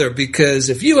shoulder, because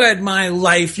if you had my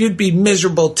life, you'd be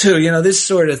miserable too, this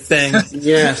sort of thing.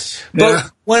 Yes. But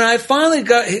when I finally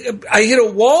I hit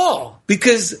a wall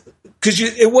because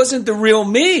it wasn't the real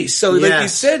me. So like you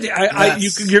said,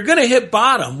 you're going to hit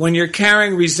bottom when you're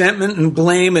carrying resentment and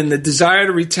blame and the desire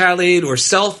to retaliate or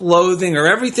self-loathing or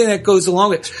everything that goes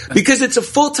along with it. Because it's a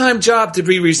full-time job to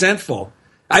be resentful.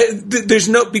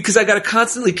 Because I got to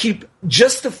constantly keep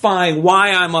justifying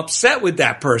why I'm upset with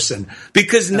that person.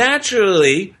 Because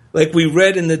naturally, like we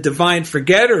read in the Divine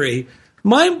Forgettery,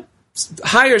 my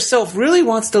higher self really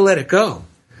wants to let it go.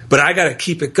 But I got to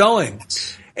keep it going.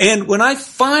 And when I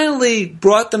finally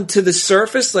brought them to the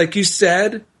surface, like you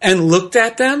said, and looked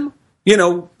at them,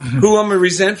 who I'm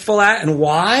resentful at and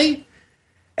why,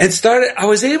 and I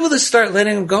was able to start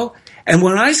letting them go. And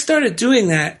when I started doing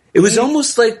that, it was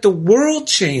almost like the world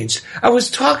changed. I was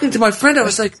talking to my friend. I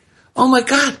was like, oh, my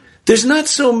God, there's not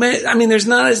there's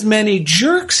not as many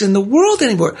jerks in the world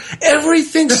anymore.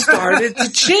 Everything started to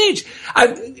change.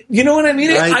 You know what I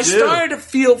mean? I started to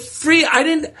feel free.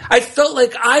 I felt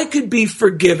like I could be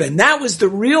forgiven. That was the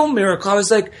real miracle. I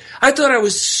thought I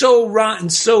was so rotten,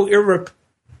 so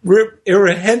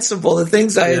irreprehensible, the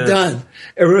things I had done.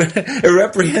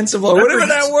 Irreprehensible, or whatever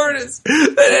that word is.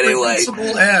 But anyway,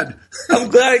 I'm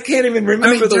glad I can't even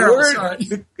remember the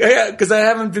word. Yeah, because I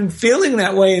haven't been feeling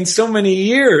that way in so many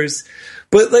years.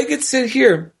 But like it said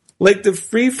here, like the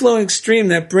free-flowing stream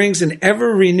that brings an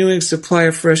ever-renewing supply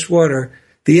of fresh water,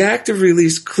 the act of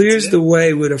release clears the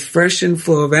way with a fresh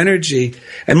inflow of energy.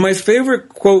 And my favorite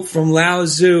quote from Lao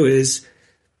Tzu is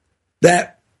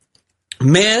that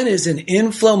man is an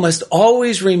inflow, must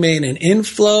always remain an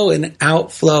inflow and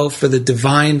outflow for the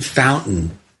divine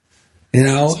fountain.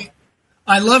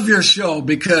 I love your show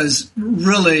because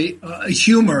really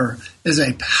humor is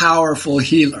a powerful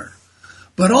healer.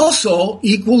 But also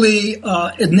equally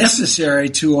necessary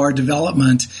to our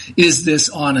development is this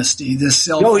honesty, this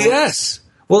self-honesty. Oh, yes.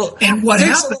 Well, and what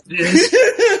happens is,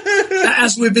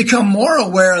 as we become more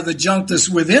aware of the junk that's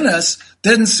within us,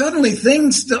 then suddenly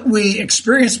things that we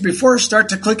experienced before start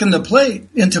to click into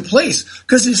place.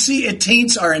 Because you see, it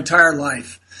taints our entire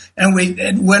life. And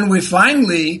when we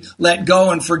finally let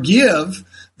go and forgive,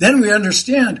 then we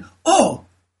understand, now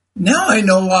I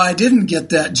know why I didn't get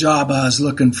that job I was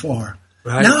looking for.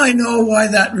 Right. Now I know why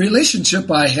that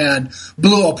relationship I had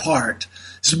blew apart.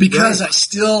 It's because I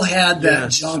still had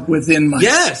that junk within myself.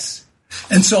 Yes.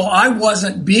 And so I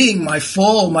wasn't being my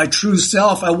true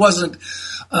self. I wasn't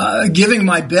giving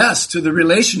my best to the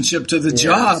relationship, to the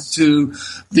job, to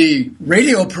the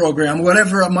radio program,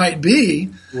 whatever it might be.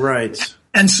 Right.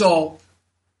 And so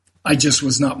I just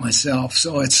was not myself.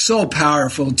 So it's so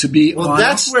powerful to be honest.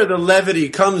 That's where the levity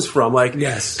comes from.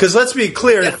 Yes. Because let's be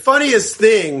clear, the funniest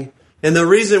thing and the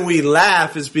reason we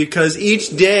laugh is because each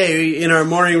day in our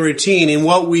morning routine, in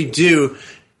what we do,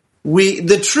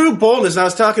 the true boldness, I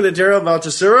was talking to Daryl about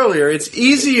this earlier, it's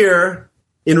easier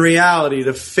in reality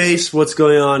to face what's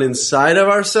going on inside of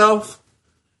ourselves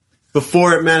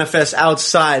before it manifests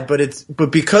outside, but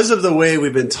because of the way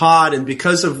we've been taught and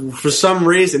because of, for some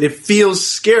reason, it feels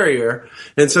scarier.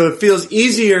 And so it feels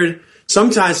easier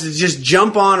sometimes to just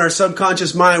jump on our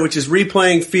subconscious mind, which is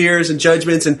replaying fears and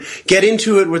judgments, and get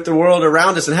into it with the world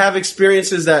around us and have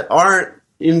experiences that aren't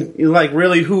in like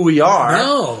really who we are.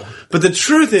 No. But the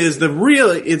truth is,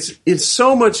 it's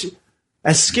so much,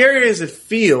 as scary as it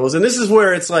feels, and this is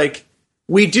where it's like,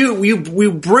 we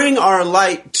bring our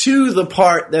light to the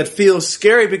part that feels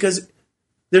scary because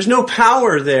there's no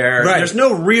power there. Right. There's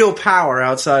no real power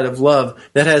outside of love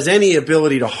that has any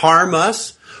ability to harm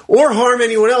us or harm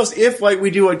anyone else if, like we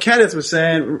do what Kenneth was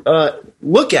saying,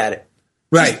 look at it.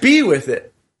 Right. Just be with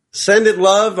it. Send it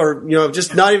love, or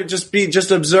just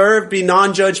observe, be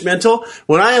non-judgmental.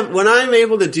 When I'm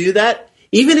able to do that,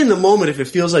 even in the moment, if it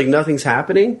feels like nothing's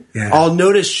happening, I'll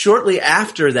notice shortly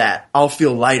after that, I'll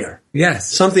feel lighter.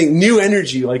 Yes. Something, new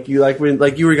energy, like you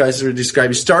guys were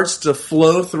describing, starts to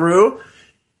flow through.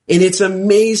 And it's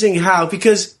amazing how,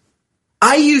 because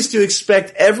I used to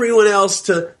expect everyone else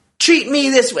to treat me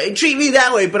this way, treat me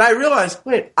that way. But I realized,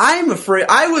 wait, I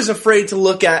was afraid to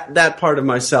look at that part of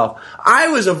myself. I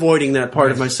was avoiding that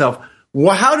part of myself.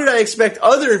 Well, how did I expect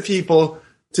other people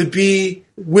to be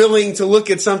willing to look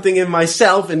at something in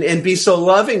myself and be so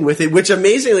loving with it? Which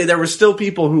amazingly, there were still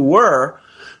people who were.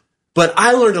 But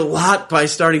I learned a lot by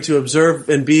starting to observe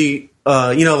and be,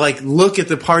 look at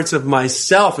the parts of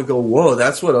myself and go, whoa,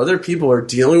 that's what other people are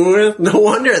dealing with? No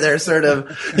wonder they're sort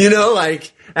of,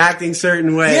 acting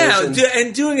certain ways. Yeah,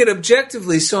 and doing it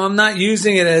objectively, so I'm not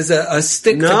using it as a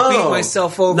stick to beat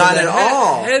myself over the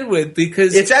head with,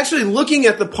 because it's actually looking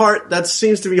at the part that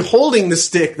seems to be holding the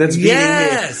stick that's beating me.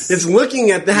 It's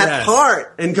looking at that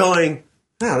part and going,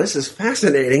 wow, this is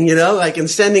fascinating, and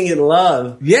sending it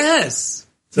love. Yes.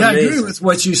 I agree with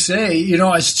what you say.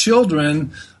 As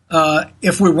children,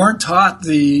 if we weren't taught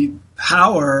the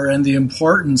power and the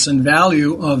importance and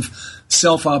value of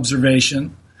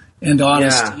self-observation and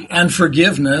honesty and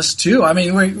forgiveness too. I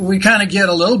mean, we kind of get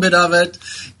a little bit of it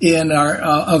in our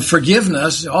of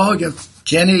forgiveness. Oh,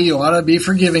 Kenny, you ought to be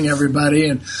forgiving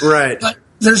everybody, but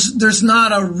there's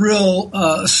not a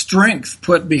real strength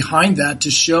put behind that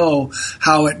to show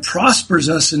how it prospers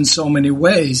us in so many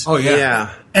ways. Oh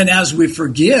yeah. And as we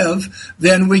forgive,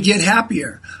 then we get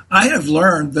happier. I have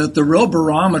learned that the real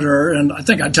barometer, and I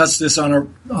think I touched this on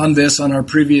our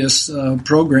previous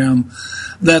program,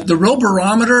 that the real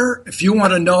barometer, if you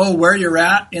want to know where you're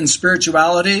at in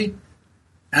spirituality,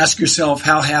 ask yourself,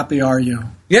 how happy are you?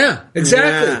 Yeah,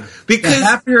 exactly. Yeah. Because the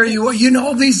happier you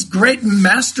are, these great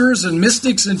masters and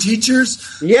mystics and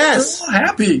teachers, they're all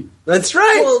happy. That's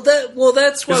right.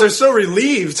 That's why they're so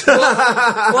relieved. The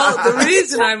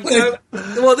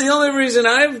only reason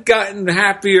I've gotten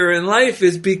happier in life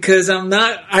is because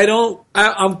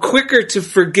I'm quicker to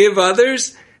forgive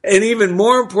others, and even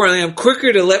more importantly, I'm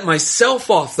quicker to let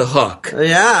myself off the hook.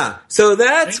 Yeah. So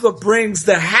that's what brings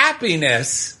the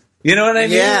happiness. You know what I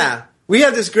mean? Yeah. We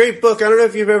have this great book. I don't know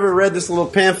if you've ever read this little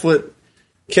pamphlet,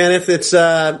 Kenneth. It's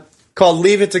called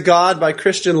Leave It to God by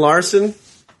Christian Larson.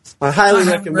 I highly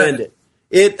recommend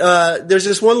it. There's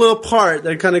this one little part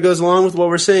that kind of goes along with what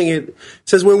we're saying. It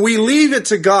says, when we leave it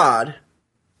to God,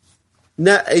 and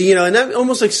that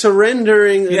almost like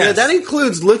surrendering, that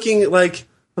includes looking like,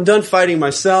 I'm done fighting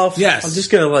myself. Yes. I'm just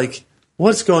going to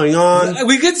what's going on?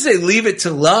 We could say leave it to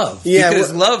love,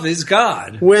 because love is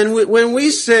God. When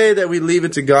we say that we leave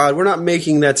it to God, we're not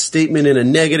making that statement in a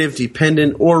negative,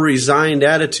 dependent, or resigned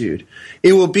attitude.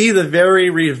 It will be the very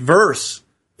reverse,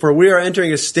 for we are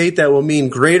entering a state that will mean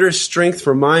greater strength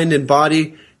for mind and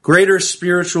body, greater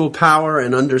spiritual power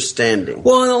and understanding.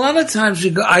 Well, and a lot of times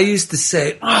I used to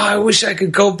say, I wish I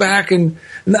could go back and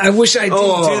I wish I didn't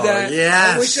do that.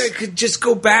 Yes. I wish I could just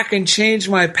go back and change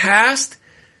my past.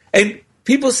 And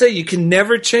people say you can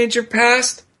never change your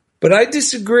past, but I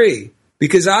disagree,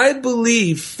 because I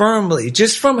believe firmly,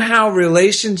 just from how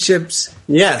relationships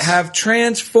have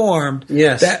transformed,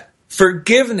 that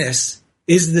forgiveness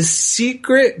is the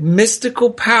secret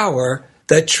mystical power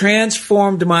that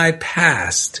transformed my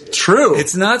past. True.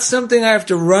 It's not something I have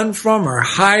to run from or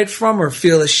hide from or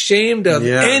feel ashamed of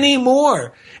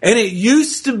anymore. And it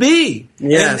used to be.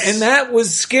 Yes. And that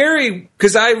was scary,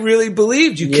 because I really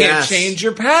believed you can't change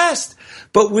your past.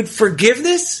 But with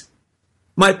forgiveness,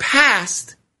 my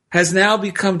past has now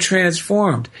become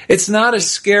transformed. It's not a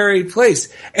scary place.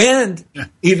 And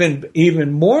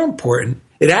even more important,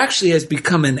 it actually has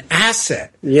become an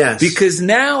asset. Yes. Because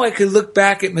now I could look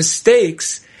back at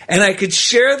mistakes and I could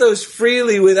share those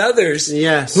freely with others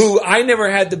who I never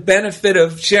had the benefit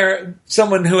of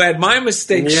someone who had my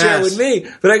mistakes share with me.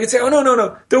 But I could say, oh,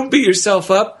 no, don't beat yourself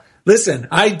up. listen,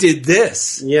 I did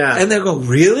this. Yeah. And they go,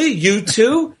 really? You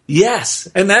too? Yes.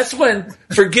 And that's when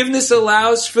forgiveness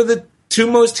allows for the two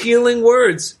most healing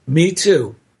words. Me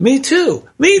too. Me too.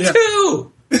 Me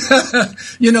too.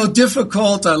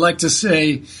 Difficult, I like to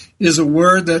say, is a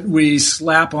word that we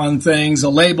slap on things, a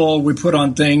label we put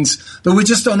on things that we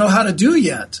just don't know how to do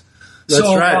yet. That's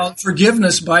right. While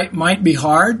forgiveness might be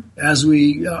hard as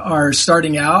we are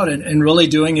starting out and really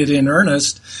doing it in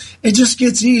earnest, it just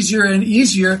gets easier and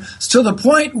easier to the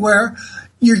point where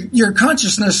your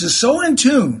consciousness is so in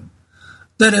tune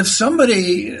that if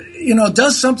somebody,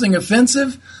 does something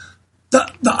offensive,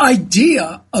 the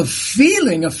idea of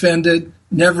feeling offended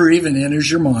never even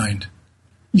enters your mind.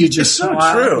 You just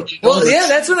smile. True. Well, yeah,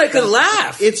 that's when I could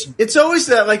laugh. It's always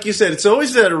that, like you said, it's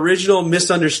always that original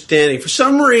misunderstanding. For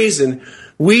some reason,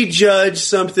 we judge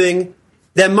something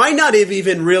that might not have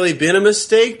even really been a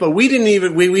mistake, but we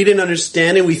didn't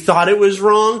understand it. We thought it was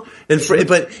wrong,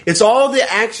 but it's all the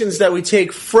actions that we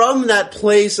take from that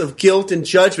place of guilt and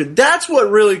judgment. That's what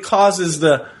really causes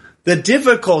the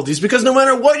difficulties. Because no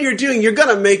matter what you're doing, you're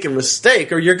going to make a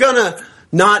mistake, or you're going to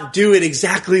not do it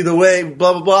exactly the way,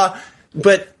 blah blah blah.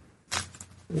 But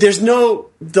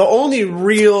the only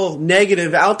real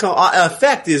negative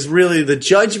effect is really the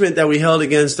judgment that we held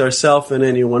against ourselves and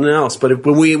anyone else. But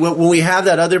when we have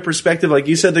that other perspective, like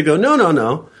you said, to go,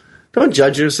 no, don't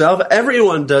judge yourself.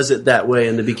 Everyone does it that way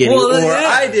in the beginning,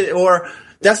 I did it, or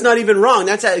that's not even wrong.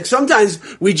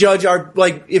 Sometimes we judge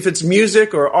if it's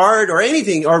music or art or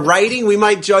anything or writing, we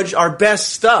might judge our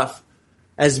best stuff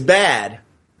as bad.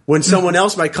 When someone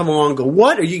else might come along and go,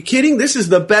 what? Are you kidding? This is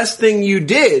the best thing you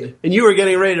did. And you were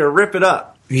getting ready to rip it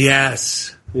up.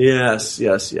 Yes. Yes.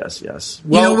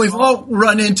 Well, we've all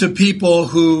run into people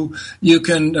who you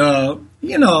can,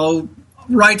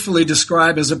 rightfully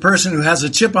describe as a person who has a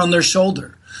chip on their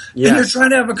shoulder. Yes. And you're trying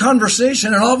to have a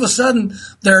conversation, and all of a sudden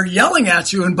they're yelling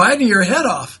at you and biting your head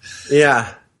off.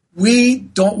 Yeah. We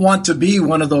don't want to be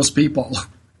one of those people.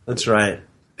 That's right.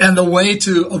 And the way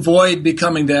to avoid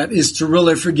becoming that is to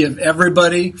really forgive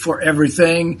everybody for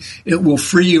everything. It will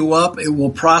free you up. It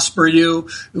will prosper you.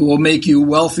 It will make you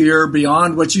wealthier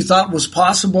beyond what you thought was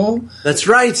possible. That's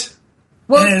right.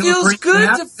 Well, it feels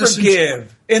good to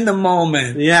forgive in the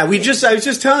moment. Yeah, I was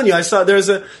just telling you, I saw there's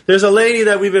a lady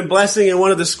that we've been blessing in one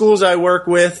of the schools I work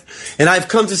with, and I've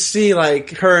come to see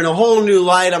her in a whole new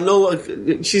light.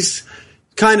 She's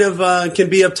kind of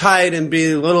can be uptight and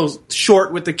be a little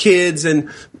short with the kids and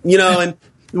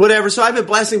whatever. So I've been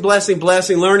blessing,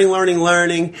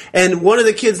 learning. And one of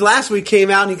the kids last week came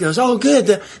out and he goes, oh,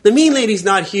 good, the mean lady's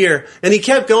not here. And he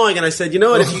kept going. And I said, you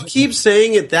know what, if you keep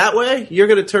saying it that way, you're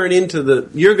going to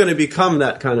you're going to become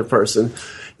that kind of person,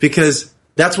 because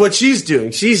that's what she's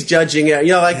doing. She's judging it.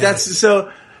 That's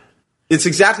so it's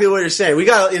exactly what you're saying.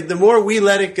 The more we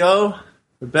let it go,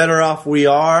 the better off we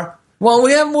are. Well,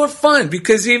 we have more fun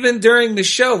because even during the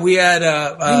show, we had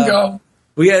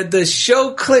we had the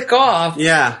show click off.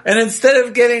 Yeah. And instead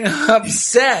of getting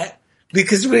upset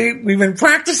because we've been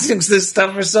practicing this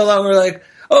stuff for so long, we're like,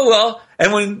 oh, well.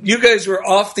 And when you guys were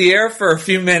off the air for a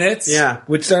few minutes,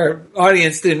 which our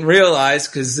audience didn't realize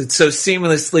because it's so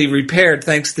seamlessly repaired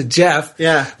thanks to Jeff.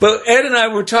 Yeah. But Ed and I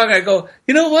were talking. I go,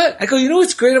 you know what? You know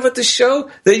what's great about the show?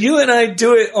 That you and I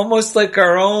do it almost like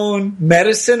our own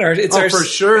medicine. It's our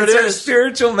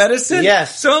spiritual medicine.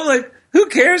 Yes. So I'm like, who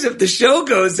cares if the show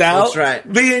goes out? That's right.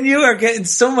 Me and you are getting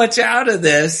so much out of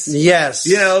this. Yes.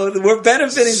 We're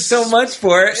benefiting so much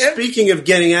for it. Speaking of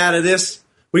getting out of this,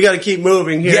 we got to keep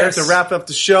moving here to wrap up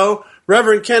the show.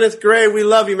 Reverend Kenneth Gray, we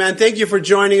love you, man. Thank you for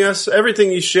joining us. Everything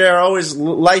you share always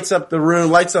lights up the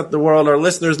room, lights up the world. Our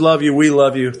listeners love you. We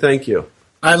love you. Thank you.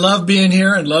 I love being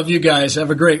here and love you guys.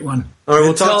 Have a great one. All right,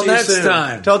 we'll talk to you next soon.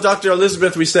 time. Tell Dr.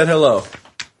 Elizabeth we said hello.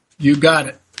 You got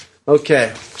it.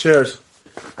 Okay. Cheers.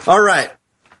 All right.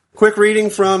 Quick reading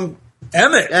from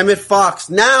Emmett Fox.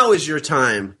 Now is your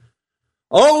time.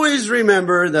 Always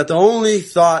remember that the only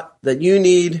thought that you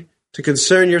need to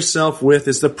concern yourself with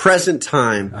is the present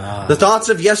time. The thoughts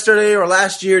of yesterday or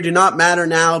last year do not matter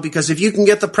now, because if you can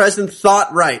get the present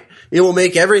thought right, it will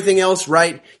make everything else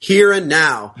right here and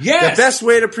now. Yes. The best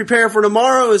way to prepare for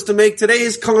tomorrow is to make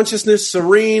today's consciousness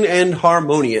serene and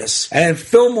harmonious. And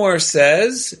Fillmore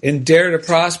says, in Dare to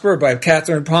Prosper by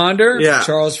Catherine Ponder,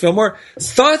 Charles Fillmore,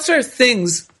 thoughts are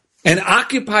things and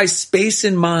occupy space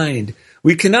in mind.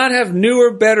 We cannot have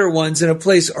newer, better ones in a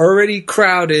place already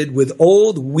crowded with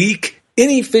old, weak,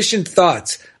 inefficient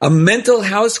thoughts. A mental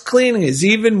house cleaning is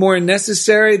even more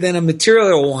necessary than a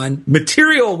material one.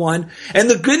 And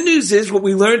the good news is what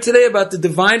we learned today about the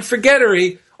divine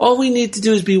forgettery, all we need to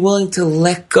do is be willing to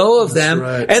let go of them.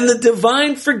 Right. And the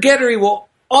divine forgettery will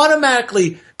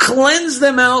automatically cleanse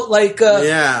them out like,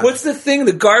 what's the thing?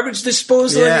 The garbage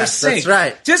disposal in your sink. That's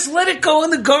right. Just let it go in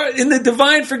the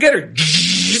divine forgetter.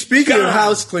 Speaking of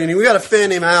house cleaning, we got a fan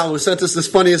named Al who sent us this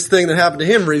funniest thing that happened to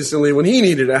him recently when he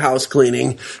needed a house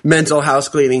cleaning, mental house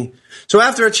cleaning. So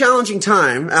after a challenging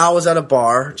time, Al was at a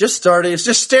bar, just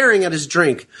staring at his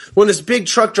drink, when this big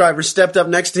truck driver stepped up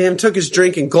next to him, took his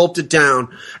drink, and gulped it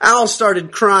down. Al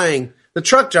started crying. The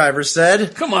truck driver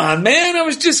said, "Come on, man, I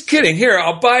was just kidding. Here,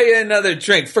 I'll buy you another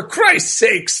drink. For Christ's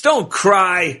sakes, don't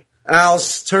cry." Al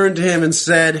turned to him and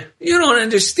said, "You don't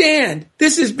understand.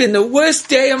 This has been the worst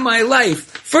day of my life.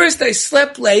 First, I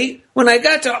slept late. When I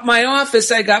got to my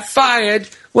office, I got fired.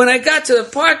 When I got to the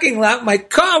parking lot, my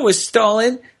car was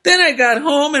stolen. Then I got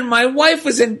home and my wife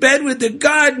was in bed with the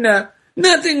gardener.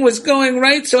 Nothing was going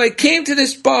right, so I came to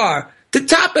this bar. To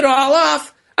top it all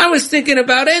off, I was thinking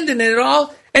about ending it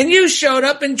all, and you showed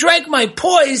up and drank my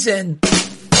poison."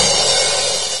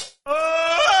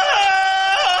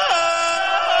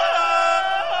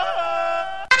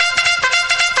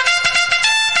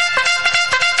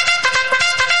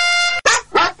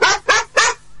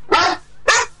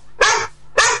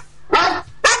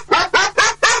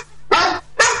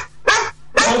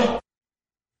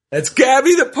 That's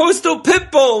Gabby, the postal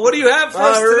pit bull. What do you have for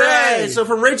us today? So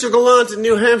from Rachel Gallant in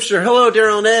New Hampshire. Hello,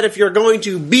 Daryl and Ed. If you're going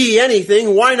to be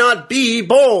anything, why not be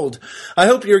bold? I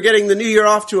hope you're getting the new year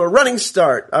off to a running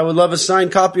start. I would love a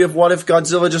signed copy of What If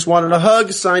Godzilla Just Wanted a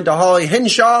Hug, signed to Holly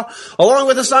Henshaw, along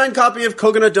with a signed copy of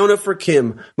Coconut Donut for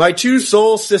Kim, my two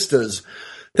soul sisters.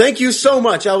 Thank you so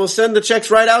much. I will send the checks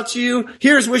right out to you.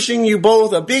 Here's wishing you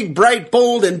both a big, bright,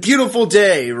 bold, and beautiful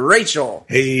day. Rachel.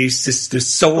 Hey, sister,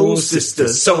 soul sister,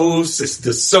 soul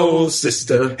sister, soul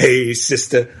sister. Hey,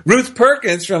 sister. Ruth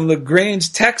Perkins from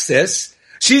LaGrange, Texas.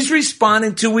 She's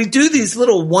responding to, we do these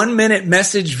little 1-minute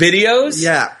message videos.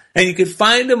 Yeah. And you can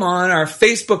find them on our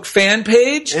Facebook fan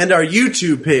page. And our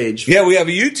YouTube page. Yeah, we have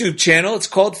a YouTube channel. It's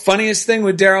called Funniest Thing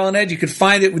with Daryl and Ed. You can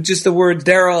find it with just the word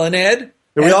Daryl and Ed.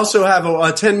 And we also have a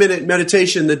 10-minute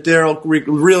meditation that Daryl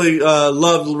really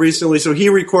loved recently. So he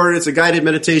recorded it. It's a guided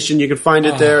meditation. You can find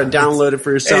it there and download it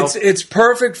for yourself. It's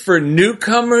perfect for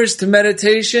newcomers to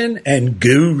meditation and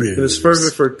gurus. It's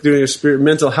perfect for doing a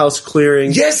mental house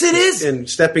clearing. Yes, it is. And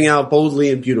stepping out boldly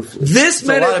and beautifully. It's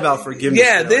a lot about forgiveness.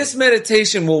 Yeah, this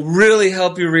meditation will really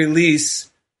help you release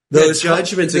those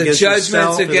judgments against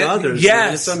yourself and others.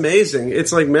 Yes. It's amazing.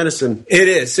 It's like medicine. It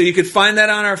is. So you could find that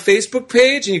on our Facebook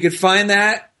page, and you could find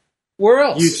that where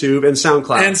else? YouTube and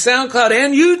SoundCloud. And SoundCloud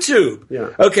and YouTube. Yeah.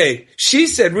 Okay. She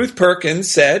said, Ruth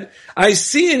Perkins said, I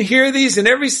see and hear these, and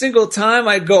every single time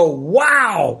I go,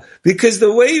 wow, because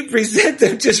the way you present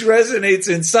them just resonates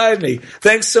inside me.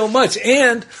 Thanks so much.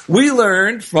 And we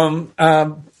learned from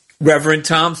Reverend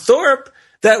Tom Thorpe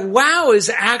that WOW is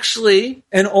actually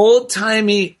an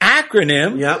old-timey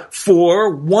acronym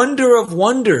for Wonder of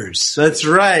Wonders. That's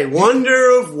right,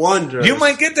 Wonder of Wonders. You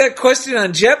might get that question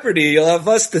on Jeopardy. You'll have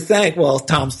us to thank,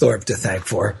 Tom Thorpe to thank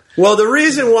for. Well, the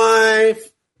reason why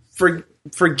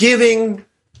forgiving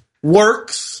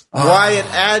works, why it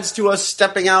adds to us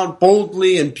stepping out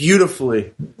boldly and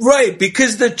beautifully. Right,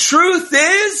 because the truth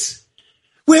is,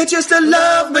 we're just a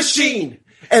love machine.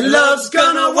 And love's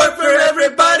gonna work for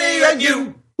everybody and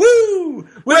you. Woo!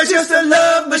 We're just a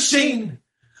love machine.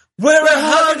 We're a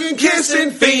hugging,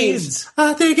 kissing fiends.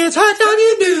 I think it's high time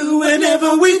you knew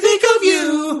whenever we think of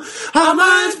you. Our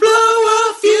minds blow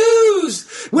a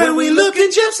fuse. When we look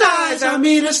in Jeff's eyes, our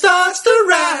meter starts to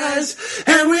rise.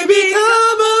 And we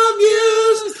become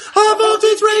amused. Our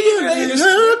voltage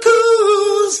regulator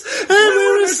cools. And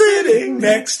we're sitting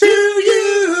next to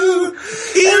you.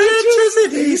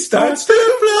 Electricity starts to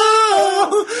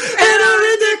flow. And our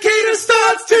indicator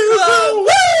starts to glow.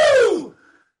 Woo!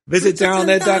 Visit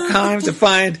DarylNet.com to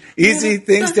find easy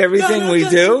things to everything we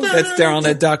do. That's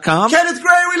DarylNet.com. Kenneth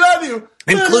Gray, we love you.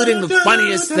 Including the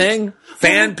Funniest Thing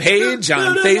fan page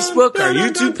on Facebook, our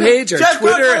YouTube page, our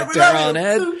Twitter at Daryl and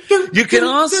Ed. You can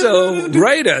also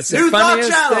write us at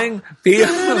Funniest Thing,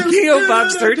 P.O.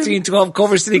 Box 1312,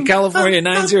 Culver City, California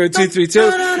 90232.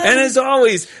 And as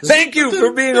always, thank you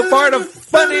for being a part of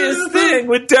Funniest Thing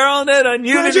with Daryl and Ed on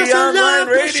Unity Online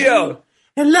Radio.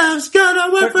 And love's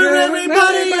gonna work for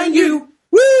everybody and you.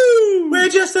 Woo! We're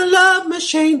just a love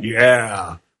machine.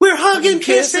 Yeah. We're hugging,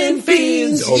 kissing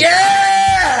fiends. Oh.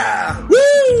 Yeah!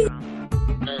 Woo!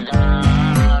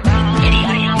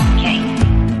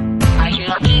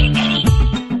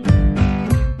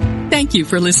 Thank you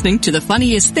for listening to The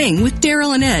Funniest Thing with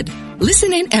Daryl and Ed.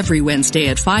 Listen in every Wednesday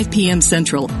at 5 p.m.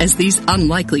 Central as these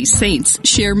unlikely saints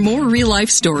share more real-life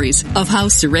stories of how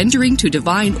surrendering to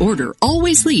divine order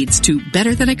always leads to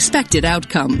better-than-expected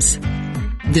outcomes.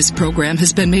 This program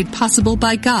has been made possible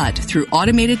by God through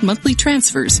automated monthly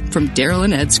transfers from Daryl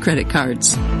and Ed's credit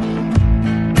cards.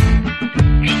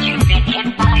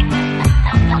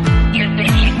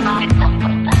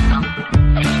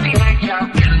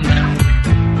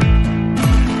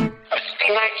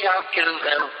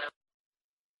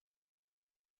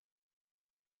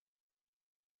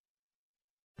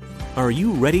 Are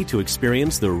you ready to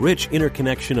experience the rich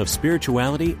interconnection of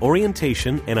spirituality,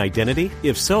 orientation, and identity?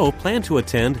 If so, plan to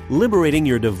attend Liberating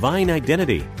Your Divine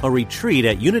Identity, a retreat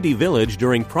at Unity Village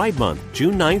during Pride Month,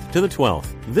 June 9th to the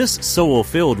 12th. This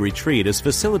soul-filled retreat is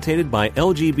facilitated by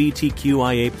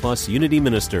LGBTQIA+ Unity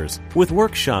ministers, with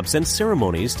workshops and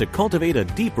ceremonies to cultivate a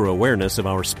deeper awareness of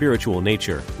our spiritual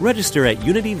nature. Register at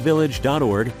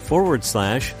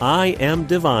unityvillage.org/I Am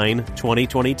Divine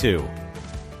 2022.